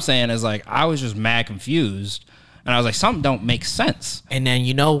that's what I'm saying is like I was just mad confused. And I was like, something don't make sense. And then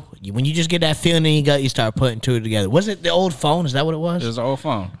when you just get that feeling in your gut, you start putting two together. Was it the old phone? Is that what it was? It was an old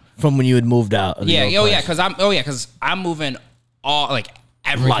phone. From when you had moved out. Of the Yeah, old place. because I'm moving all like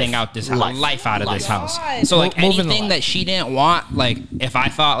everything out this house, life out of this house. So like Moving anything life. that she didn't want, like if I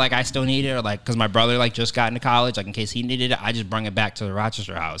thought like I still needed it, or like because my brother like just got into college, like in case he needed it, I just bring it back to the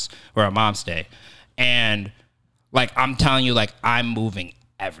Rochester house where our mom stay. And like I'm telling you, like I'm moving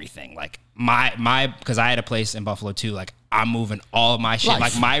everything. Like my because I had a place in Buffalo too. Like I'm moving all of my shit. Life.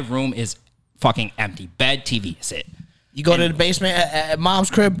 Like my room is fucking empty. Bed, TV, that's it. You go to the basement at mom's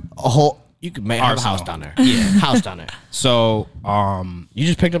crib, you could have a Arsenal. house down there. Yeah, house down there. So You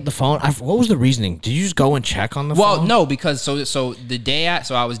just picked up the phone. What was the reasoning? Did you just go and check on the phone? well, no, because so the day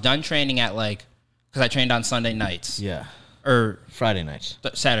I was done training at like, because I trained on Sunday nights. Yeah. Or Friday nights.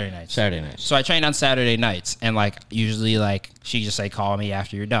 Saturday nights. Saturday nights. So I trained on Saturday nights, and like usually like she just say call me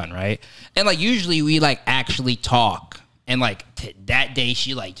after you're done, right? And like usually we like actually talk, and like that day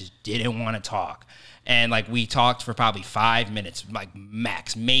she like just didn't want to talk, and like we talked for probably 5 minutes, like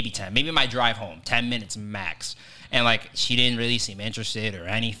max, maybe 10, maybe my drive home, 10 minutes max, and like she didn't really seem interested or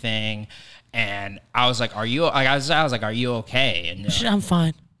anything, and I was like, are you? Like I was like, are you okay? And Shit, I'm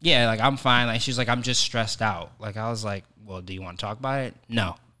fine. yeah, like I'm fine. Like she's like, I'm just stressed out. Like I was like, well, do you want to talk about it?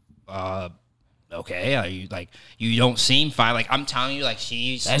 No. Okay. Are you like, you don't seem fine. Like I'm telling you, like I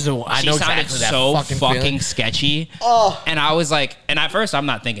know sounded exactly that so fucking fucking feeling. sketchy. Oh. And I was like, and at first I'm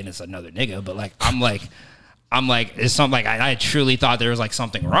not thinking it's another nigga, but like I'm like it's something like I truly thought there was like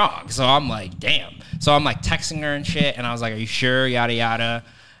something wrong. So I'm like, damn. So I'm like texting her and shit, and I was like, are you sure? Yada yada.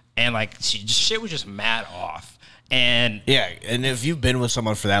 And like shit was just mad off. And Yeah, and if you've been with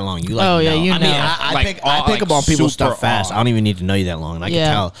someone for that long, you like Oh, yeah, know. you I mean, know. I Like, pick up like, on people's super stuff fast. off. I don't even need to know you that long, and I Yeah.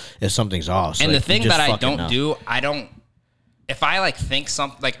 can tell if something's off. So and like, the thing you just that I fucking don't know. do, I don't. If I like think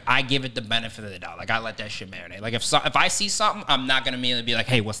something, like I give it the benefit of the doubt. Like I let that shit marinate. Like if I see something, I'm not gonna immediately be like,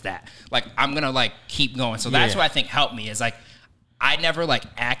 hey, what's that? Like I'm gonna like keep going. So that's Yeah. what I think helped me is like I never like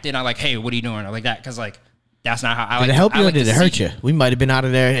acted on like, hey, what are you doing or like that, because like that's not how I like. Did it help I you or like did to it hurt see- you? We might have been out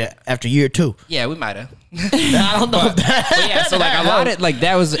of there after year 2. Yeah, we might have. I don't know if that. But yeah, so like a lot of like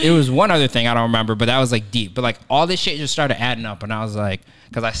it was one other thing I don't remember, but that was like deep. But like all this shit just started adding up, and I was like,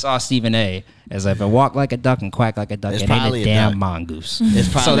 because I saw Stephen A. as if I walk like a duck and quack like a duck, It's it ain't probably a a damn duck. mongoose. It's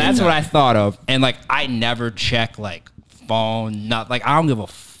So probably that's a what duck. I thought of, and like I never check like phone, not like I don't give a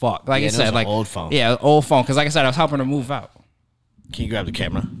fuck. Like Yeah, I that was said, an like old phone. Yeah, old phone. Because like I said, I was helping her move out. Can you grab the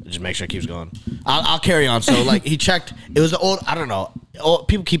camera? Just make sure it keeps going. I'll carry on. So like he checked. It was the old. I don't know.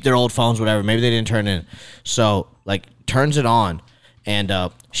 People keep their old phones, whatever. Maybe they didn't turn in. So like turns it on, and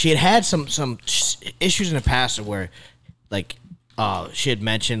she had some issues in the past where like she had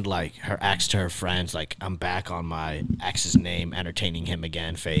mentioned like her ex to her friends, like I'm back on my ex's name, entertaining him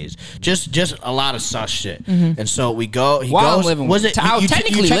again phase. Just a lot of sus shit. And so we go. He While goes. I'm living, was it? I was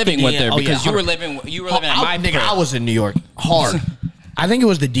technically checked living the with DM? her Oh, because yeah, you were 100%. living at my nigga, crib. I was in New York hard. I think it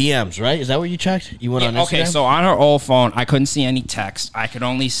was the DMs, right? Is that where you checked? You went on Instagram? Okay, so on her old phone, I couldn't see any text. I could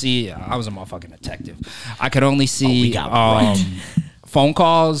only see. I was a motherfucking detective. I could only see got right. phone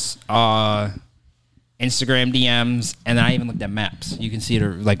calls, Instagram DMs, and then I even looked at maps. You can see it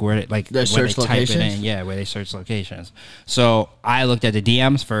like where Their where search they type it locations? in. Yeah, where they search locations. So I looked at the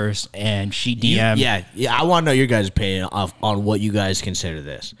DMs first, and she You- DM'd. yeah. I want to know your guys' opinion on what you guys consider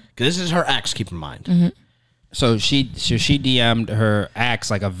this, because this is her ex. Keep in mind. So she DM'd her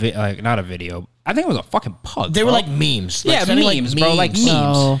ex like not a video. I think it was a fucking pug. They were bro. like memes. Yeah, sending, memes, bro, like memes.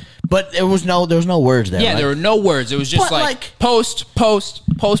 Oh. But there was no words there. Yeah, right? there were no words. It was just But, like post,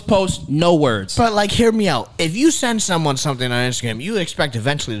 no words. But like, hear me out. If you send someone something on Instagram, you expect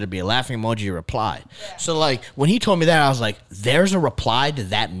eventually to be a laughing emoji reply. So like, when he told me that, I was like, "There's a reply to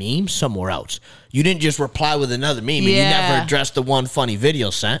that meme somewhere else. You didn't just reply with another meme, and you Yeah. never addressed the one funny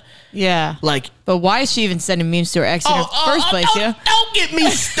video sent." Yeah. Like, But why is she even sending memes to her ex in the first place? don't get me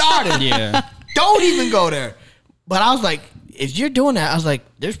started. Yeah. Don't even go there. But I was like, if you're doing that, I was like,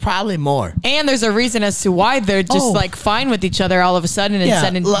 there's probably more. And there's a reason as to why they're just like fine with each other all of a sudden and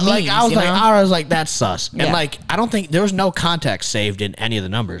sending memes. like I was you like, know? I was like, that's sus. And Yeah. like, I don't think there was no contact saved in any of the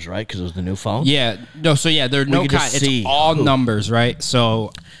numbers, right? Because it was the new phone. Yeah. No, so yeah, there are no could just it's see all who. numbers, right?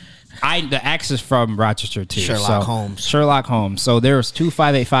 So the ex is from Rochester too. Sherlock so, Holmes. Sherlock Holmes. So there was 2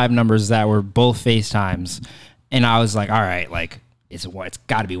 585 numbers that were both FaceTimes. And I was like, all right, like it's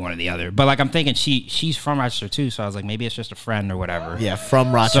got to be one or the other. But like I'm thinking she's from Rochester too, so I was like maybe it's just a friend or whatever. Yeah,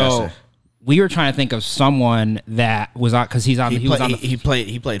 from Rochester. So we were trying to think of someone that was on because he was on the he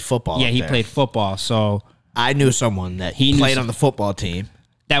played football. yeah up he there. played football. So I knew someone that He knew played some- on the football team.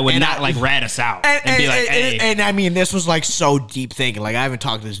 that would And not I- like rat us out and, be like, hey. and I mean, this was like so deep thinking. Like I haven't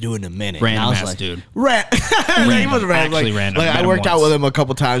talked to this dude in a minute. Random And I was ass like, dude. he was random. Actually Like, random. like Met I him worked out once. with him a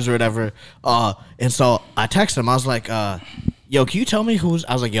couple times or whatever. And so I texted him. I was like, yo, can you tell me who's?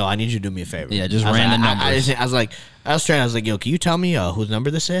 I was like, yo, I need you to do me a favor. Yeah, just I was random like, numbers. I was like, I was trying. I was like, yo, can you tell me whose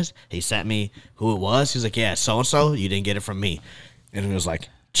number this is? He sent me who it was. He's like, yeah, so and so. You didn't get it from me. And it was like,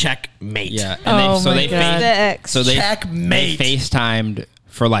 checkmate. Yeah, and Oh so my they God. The ex. so they Checkmate. They FaceTimed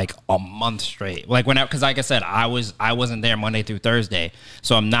for like a month straight. Like because like I said, I wasn't there Monday through Thursday,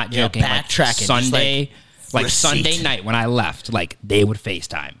 so I'm not Yeah, joking. Like backtracking, just Sunday, like receipt. Sunday night when I left, like they would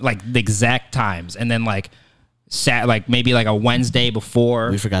FaceTime like the exact times, and then like like maybe like a Wednesday before.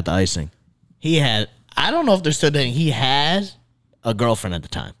 We forgot the icing. He had. I don't know if they're still dating. He has a girlfriend at the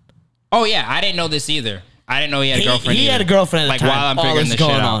time. Oh yeah, I didn't know this either. I didn't know he had a girlfriend. He either. had a girlfriend at like the time. while I'm All figuring this this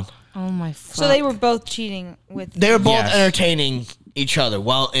going shit on. out. Oh my fuck. So they were both cheating with. They were both Yes. entertaining each other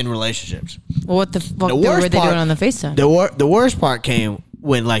while in relationships. Well, what the fuck The were worst they part- doing on the FaceTime? The worst part came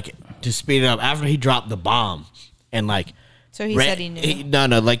when, like, to speed it up, after he dropped the bomb and, like, So he said he knew.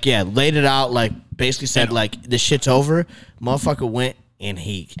 laid it out, like, basically said, like, this shit's over. Motherfucker went and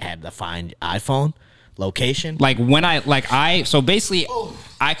he had to find iPhone location. Like when so basically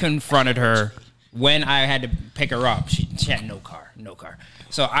I confronted her when I had to pick her up. She had no car.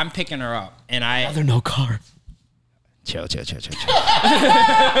 So I'm picking her up and There's no car. chill.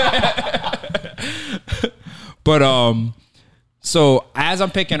 But so as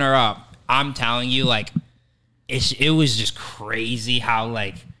I'm picking her up, I'm telling you like it was just crazy how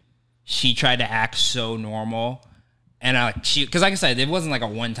like she tried to act so normal. And because like I said, it wasn't like a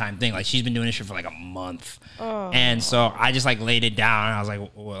one-time thing. Like she's been doing this shit for like a month, and so I just like laid it down. And I was like,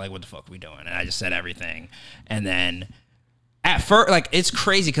 well, like what the fuck are we doing? And I just said everything. And then at first, like it's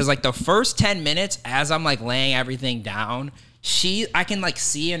crazy because like the first 10 minutes, as I'm like laying everything down, I can like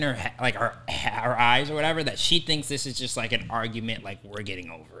see in her like her eyes or whatever that she thinks this is just like an argument. Like we're getting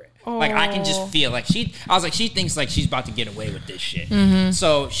over it. Like I can just feel like she thinks like she's about to get away with this shit.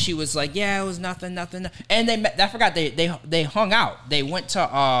 So she was like, yeah, it was nothing. And I forgot they hung out. They went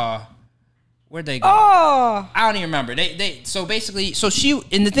to where'd they go? Oh, I don't even remember. So basically,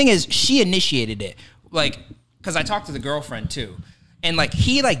 and the thing is, she initiated it. Like, cause I talked to the girlfriend too. And like,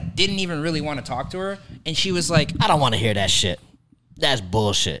 he like didn't even really want to talk to her. And she was like, I don't want to hear that shit. That's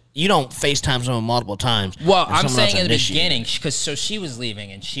bullshit. You don't FaceTime someone multiple times. well, and I'm someone else saying in the initiated. beginning, because so she was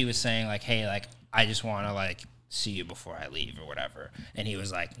leaving and she was saying like, hey, like, I just want to like see you before I leave or whatever. And he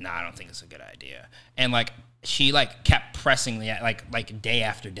was like, nah, I don't think it's a good idea. And like, she like kept pressing the like day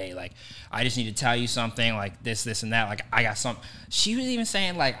after day, like I just need to tell you something, like this and that, like I got some. She was even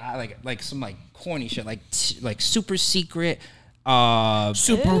saying like I like some like corny shit, like super secret.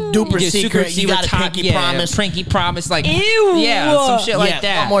 super duper secret. You got a pinky promise. Pinky promise, like Ew. some shit like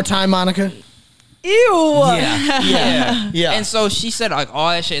that. One more time, Monica. Ew. Yeah. And so she said like all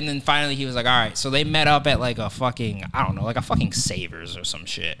that shit, and then finally he was like, all right. So they met up at like a fucking, I don't know, like a fucking Savers or some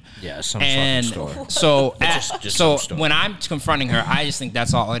shit. Yeah, some and fucking store. So Just so some store. when I'm confronting her, I just think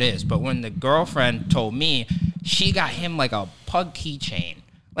that's all it is. But when the girlfriend told me, she got him like a pug keychain,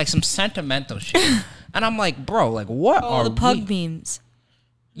 like some sentimental shit. And I'm like, bro, like what All are the pug we? memes.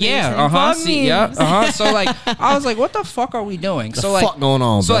 Yeah, Pug See, yeah, memes. So like, I was like, what the fuck are we doing? So like, fuck going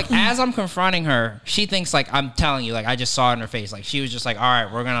on, So bro? like, as I'm confronting her, she thinks like I'm telling you, like I just saw it in her face, like she was just like, all right,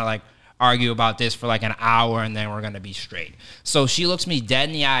 we're gonna like argue about this for like an hour, and then we're gonna be straight. So she looks me dead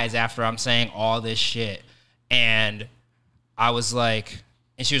in the eyes after I'm saying all this shit, and I was like.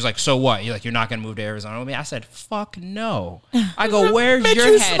 And she was like, so what? You're not going to move to Arizona with me? I said, fuck no. I go, where's Bitch, your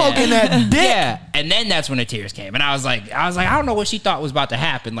you head smoking at? that dick. Yeah. And then that's when the tears came. And I was like, I don't know what she thought was about to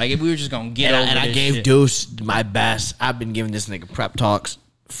happen. Like, if we were just going to get over And I this gave shit. Deuce my best. I've been giving this nigga prep talks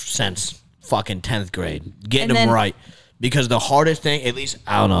since fucking 10th grade. Getting And him then- right. Because the hardest thing, at least,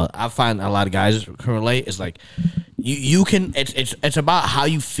 I don't know, I find a lot of guys can relate, is like, you can, it's about how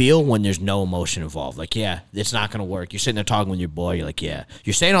you feel when there's no emotion involved. Like, yeah, it's not going to work. You're sitting there talking with your boy. You're like, yeah.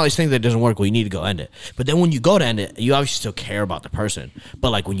 You're saying all these things that doesn't work. Well, you need to go end it. But then when you go to end it, you obviously still care about the person. But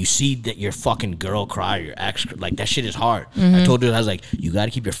like when you see that your fucking girl cry or your ex, like that shit is hard. I told you, I was like, you got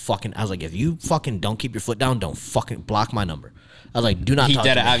to keep your fucking, I was like, if you fucking don't keep your foot down, don't fucking block my number. I was like, do not He talk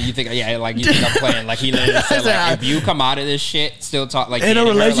did to it. me. You think, yeah, like you think I'm playing? Like he literally said, like, if you come out of this shit, still talk like In a dating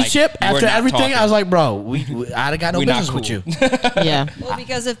her, relationship, like, we're after not everything, talking. I was like, bro, I got no We not business with cool. you. Yeah. Well,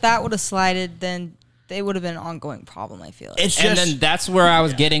 because if that would have slided, then they would have been an ongoing problem, I feel like. It's And just, then that's where I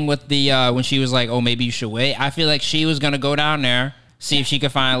was getting with the when she was like, "Oh, maybe you should wait." I feel like she was gonna go down there, see if she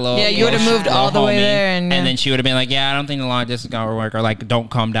could find a little. Yeah, you would've little moved all the way homie, there and, yeah. then she would have been like, "Yeah, I don't think the long distance is gonna work," or like, "Don't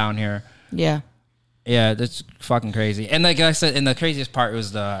come down here." Yeah. Yeah, that's fucking crazy. And like I said, and the craziest part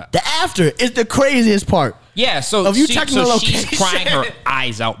was the after is the craziest part. so Of you she, checking so the she's location. crying her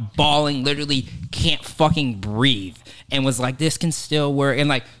eyes out, bawling, literally can't fucking breathe, and was like, "This can still work." And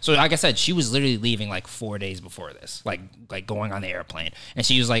like, so like I said, she was literally leaving like 4 days before this, like going on the airplane, and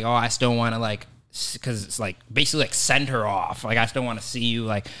she was like, "Oh, I still want to like." Because it's like basically like send her off. Like I still want to see you.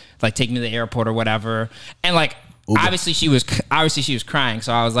 Like take me to the airport or whatever. And like obviously she was crying.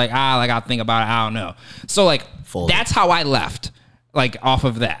 So I was like I'll think about it. I don't know. So like that's how I left. Like off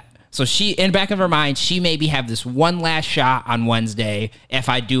of that. So she in the back of her mind, she maybe have this one last shot on Wednesday if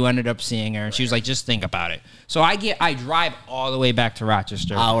I do ended up seeing her. And she was like, just think about it. So I drive all the way back to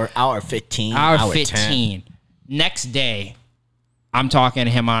Rochester. Hour 15. Hour 10. 15. Next day, I'm talking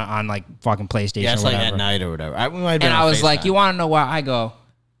to him on like fucking PlayStation. Yeah, it's or like whatever. at night or whatever. We might have been And on I was like, FaceTime. you want to know why? I go,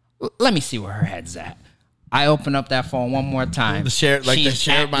 let me see where her head's at. I open up that phone one more time. She's at my this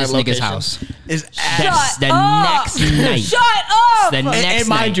nigga's location. house. Is That's the next night. Shut up! The next and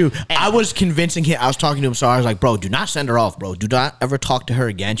mind night. you, And- I was convincing him. I was talking to him, so I was like, "Bro, do not send her off, bro. Do not ever talk to her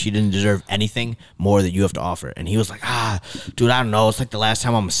again. She didn't deserve anything more that you have to offer." And he was like, dude, I don't know. It's like the last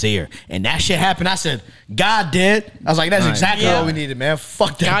time I'm gonna see her." And that shit happened. I said, "God did." I was like, "That's exactly Yeah. what we needed, man.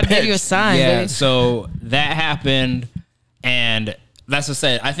 Fuck that God bitch." gave you a sign, Yeah, baby. so that happened, and that's what I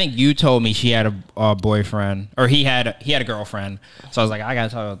said. I think you told me she had a boyfriend, or he had a girlfriend. So I was like, I gotta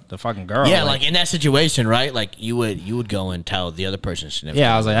tell the fucking girl. Yeah, like in that situation, right? Like you would go and tell the other person's significant.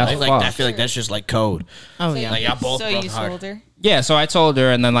 Yeah, I was like, that's right? Like I fucked. feel like that's just like code. Oh, yeah. Like y'all both So broke you hard. sold her? Yeah, so I told her,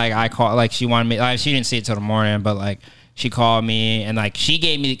 and then like I called, like she wanted me. Like, she didn't see it till the morning, but like she called me, and like she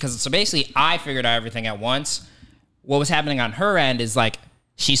gave me, because so basically I figured out everything at once. What was happening on her end is like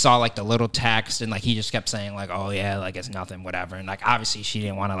she saw like the little text, and like he just kept saying like, "Oh yeah, like it's nothing, whatever." And like obviously she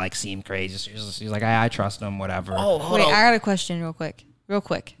didn't want to like seem crazy. She was like, I trust him, whatever. Oh, hold Wait, on. I got a question real quick.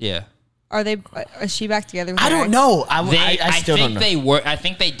 Yeah. Is she back together with I her don't ex? know. I I still think don't know. they were. I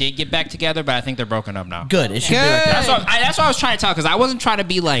think they did get back together, but I think they're broken up now. Good. It should be like that. That's what I was trying to tell, because I wasn't trying to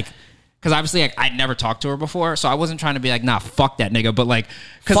be like, because obviously like, I'd never talked to her before, so I wasn't trying to be like, nah, fuck that nigga, but like,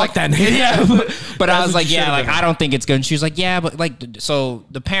 cause Fuck like that nigga. yeah, but I That's was what like, you yeah, should've like been. I don't think it's good. And she was like, yeah, but like, so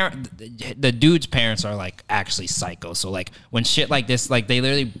the dude's parents are like actually psycho. So like when shit like this, like they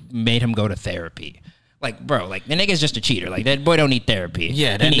literally made him go to therapy. Like, bro, like the nigga's just a cheater. Like that boy don't need therapy.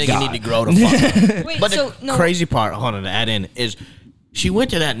 Yeah, He that nigga God. need to grow the fuck up. Wait, But so the no. crazy part, hold on, to add in, is she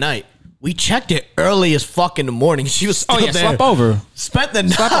went to that night. We checked it early as fuck in the morning. She was still Oh yeah, there. slept over. Spent the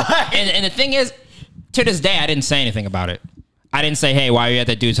night. And the thing is, to this day, I didn't say anything about it. I didn't say, hey, why are you at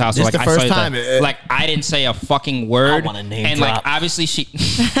that dude's house? This Or, like, the I first saw you time. like, I didn't say a fucking word. I wanna name and drop.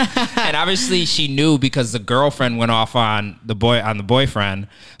 like, obviously she knew because the girlfriend went off on the boyfriend.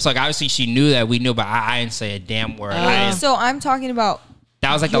 So like, obviously she knew that we knew, but I didn't say a damn word. I didn't- So I'm talking about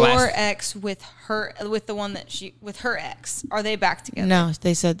that was like the your last. ex with her with her ex. Are they back together? No,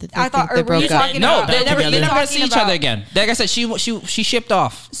 they said that they I thought. think they Or were you broke up. talking No, about? they never together. got to see each Talking other about- again. Like I said, she shipped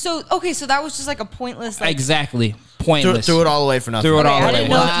off. So okay, so that was just like a pointless. Like, Exactly. Threw, Pointless. threw it all away for nothing. Threw it all I away.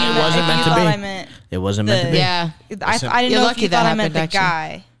 didn't know if you It meant- wasn't if meant you to thought be. I meant It wasn't meant to the- be. Yeah. I didn't You're know if lucky you that thought I meant happened, the actually.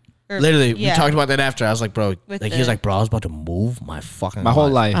 guy. Or- Literally, yeah. we talked about that after. I was like, bro, With like he was the- like, bro, I was about to move my fucking My whole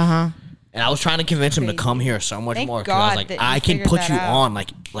life. life. And I was trying to convince him to Crazy. come here so much Thank more. 'Cause I was God like, that you I can figured put that you out. on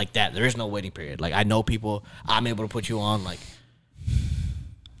like that. There is no waiting period. Like I know people. I'm able to put you on. Like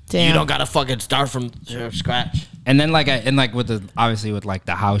Damn. you don't gotta fucking start from scratch. And then like with the obviously with like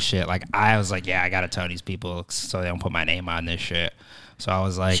the house shit, like I was like, yeah, I gotta tell these people so they don't put my name on this shit. So I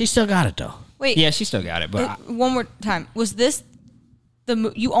was like, She still got it though. Wait. yeah, she still got it, but One more time. Was this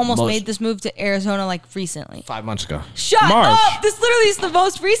you almost Most- made this move to Arizona like recently? 5 months ago. Shut March. up! This literally is the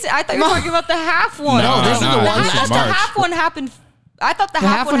most recent. I thought you were talking about the half one. No, this is the one- I this thought is the March. half one happened. I thought the The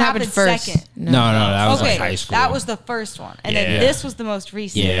half one happened first. second. no, that was Okay, like high school. that was the first one, and Yeah. then this was the most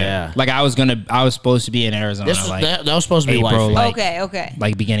recent. yeah. Like I was supposed to be in Arizona. This was like that was supposed to be April, wifey. like, Okay.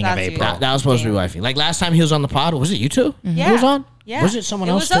 like beginning of That's you. April. That was supposed to be wifey. Like last time he was on the pod, was it you two? Yeah. Who was on? Yeah. Was it someone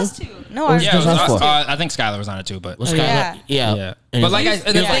else It was too? us two. No, Or I was Yeah, it was Just us us. four. I think Skylar was on it too, but Was Yeah. Skylar? Yeah. yeah. And But like he's-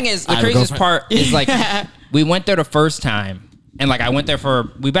 the he's thing like, is, I the have a craziest girlfriend. part is like we went there the first time, and like I went there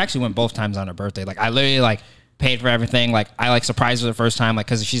we actually went both times on her birthday. Like I literally like paid for everything. Like I like surprised her the first time, like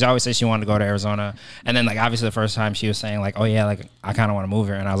because she's always said she wanted to go to Arizona, and then like obviously the first time she was saying like, oh yeah, like I kind of want to move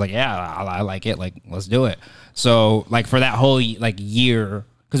here, and I was like, yeah, I like it, like let's do it. So like for that whole like year,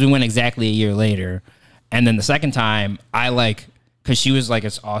 because we went exactly a year later, and then the second time I like. Cause she was like,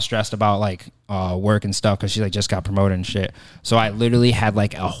 it's all stressed about like work and stuff. Cause she like just got promoted and shit. So I literally had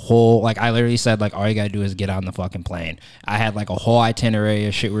like a whole I literally said like all you gotta do is get on the fucking plane. I had like a whole itinerary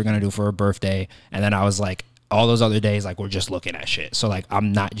of shit we were gonna do for her birthday, and then I was like all those other days like we're just looking at shit. So like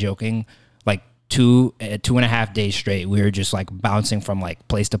I'm not joking. Like 2.5 days straight, we were just like bouncing from like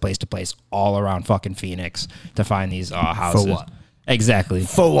place to place to place all around fucking Phoenix to find these houses. what? Exactly.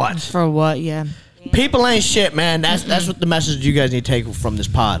 For what? For what? Yeah. People ain't shit, man. That's what the message you guys need to take from this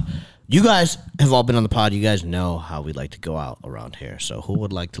pod. You guys have all been on the pod. You guys know how we like to go out around here. So who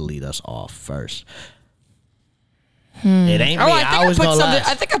would like to lead us off first? It ain't me. Oh, I always put go something. last.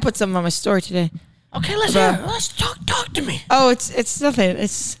 I think I put something on my story today. Okay, let's hear it. Let's talk to me. Oh, it's nothing.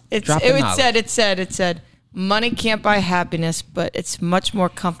 It's Drop the knowledge. it said money can't buy happiness, but it's much more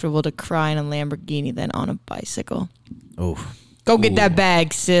comfortable to cry in a Lamborghini than on a bicycle. Oof. Go get that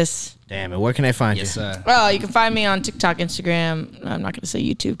bag, sis. Damn it. Where can I find Yes, you? sir. Oh, you can find me on TikTok, Instagram. I'm not going to say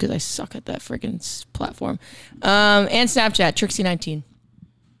YouTube because I suck at that freaking platform. And Snapchat, Trixie19.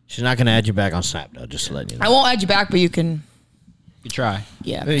 She's not going to add you back on Snap, though, just to let you know. I won't add you back, but you can, You try.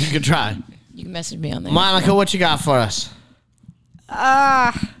 yeah, You can try. you can message me on there. Monica, what you got for us?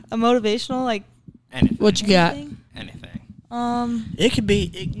 A motivational like Anything. What you got? thing. Anything. It could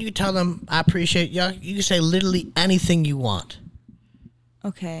be, you can tell them, I appreciate y'all. You can say literally anything you want.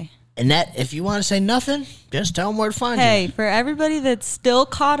 Okay. And that, if you want to say nothing, just tell them where to find you. Hey, for everybody that's still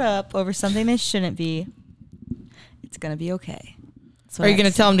caught up over something they shouldn't be, it's gonna be okay. That's what Are you I going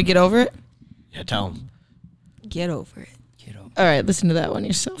to say. tell them to get over it? Yeah, tell them. Get over it? All right, listen to that one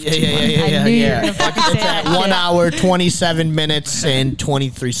yourself. Yeah. I knew you were gonna fucking say that. 1 hour, 27 minutes, and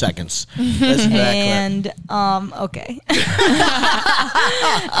 23 seconds. Listen to that clip. And okay.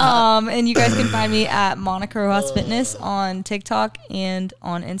 And you guys can find me at Monica Rojas Fitness on TikTok and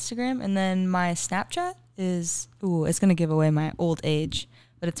on Instagram. And then my Snapchat is it's gonna give away my old age,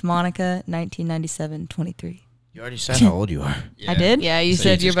 but it's Monica 1997-23. You already said how old you are. I did? Yeah, you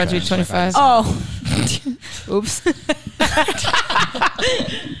said you're about to be 25. Oh. Oops. All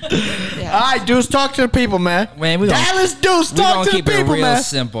right, Deuce, talk to the people, man. Man, we gonna- Dallas Deuce, We're talk gonna to the keep it people, real man.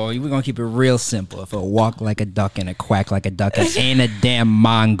 simple. We're gonna keep it real simple. If it walk like a duck and a quack like a duck, it ain't a damn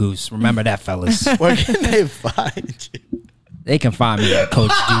mongoose. Remember that, fellas. Where can they find you? They can find me at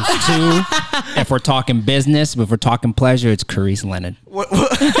Coach Deuce 2. If we're talking business, but if we're talking pleasure, it's Carice Leonard.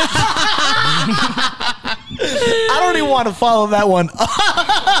 I don't even want to follow that one.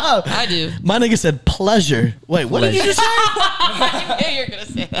 I do. My nigga said pleasure. Wait, what did you just say? Yeah, you're going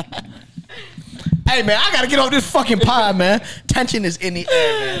to say that. Hey, man, I got to get off this fucking pod, man. Tension is in the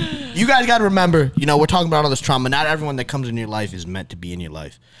air, man. You guys got to remember, we're talking about all this trauma. Not everyone that comes in your life is meant to be in your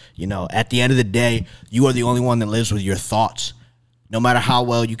life. At the end of the day, you are the only one that lives with your thoughts. No matter how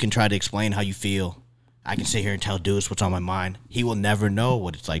well you can try to explain how you feel, I can sit here and tell Deuce what's on my mind. He will never know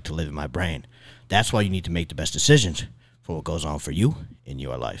what it's like to live in my brain. That's why you need to make the best decisions for what goes on for you in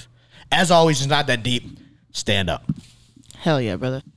your life. As always, it's not that deep. Stand up. Hell yeah, brother.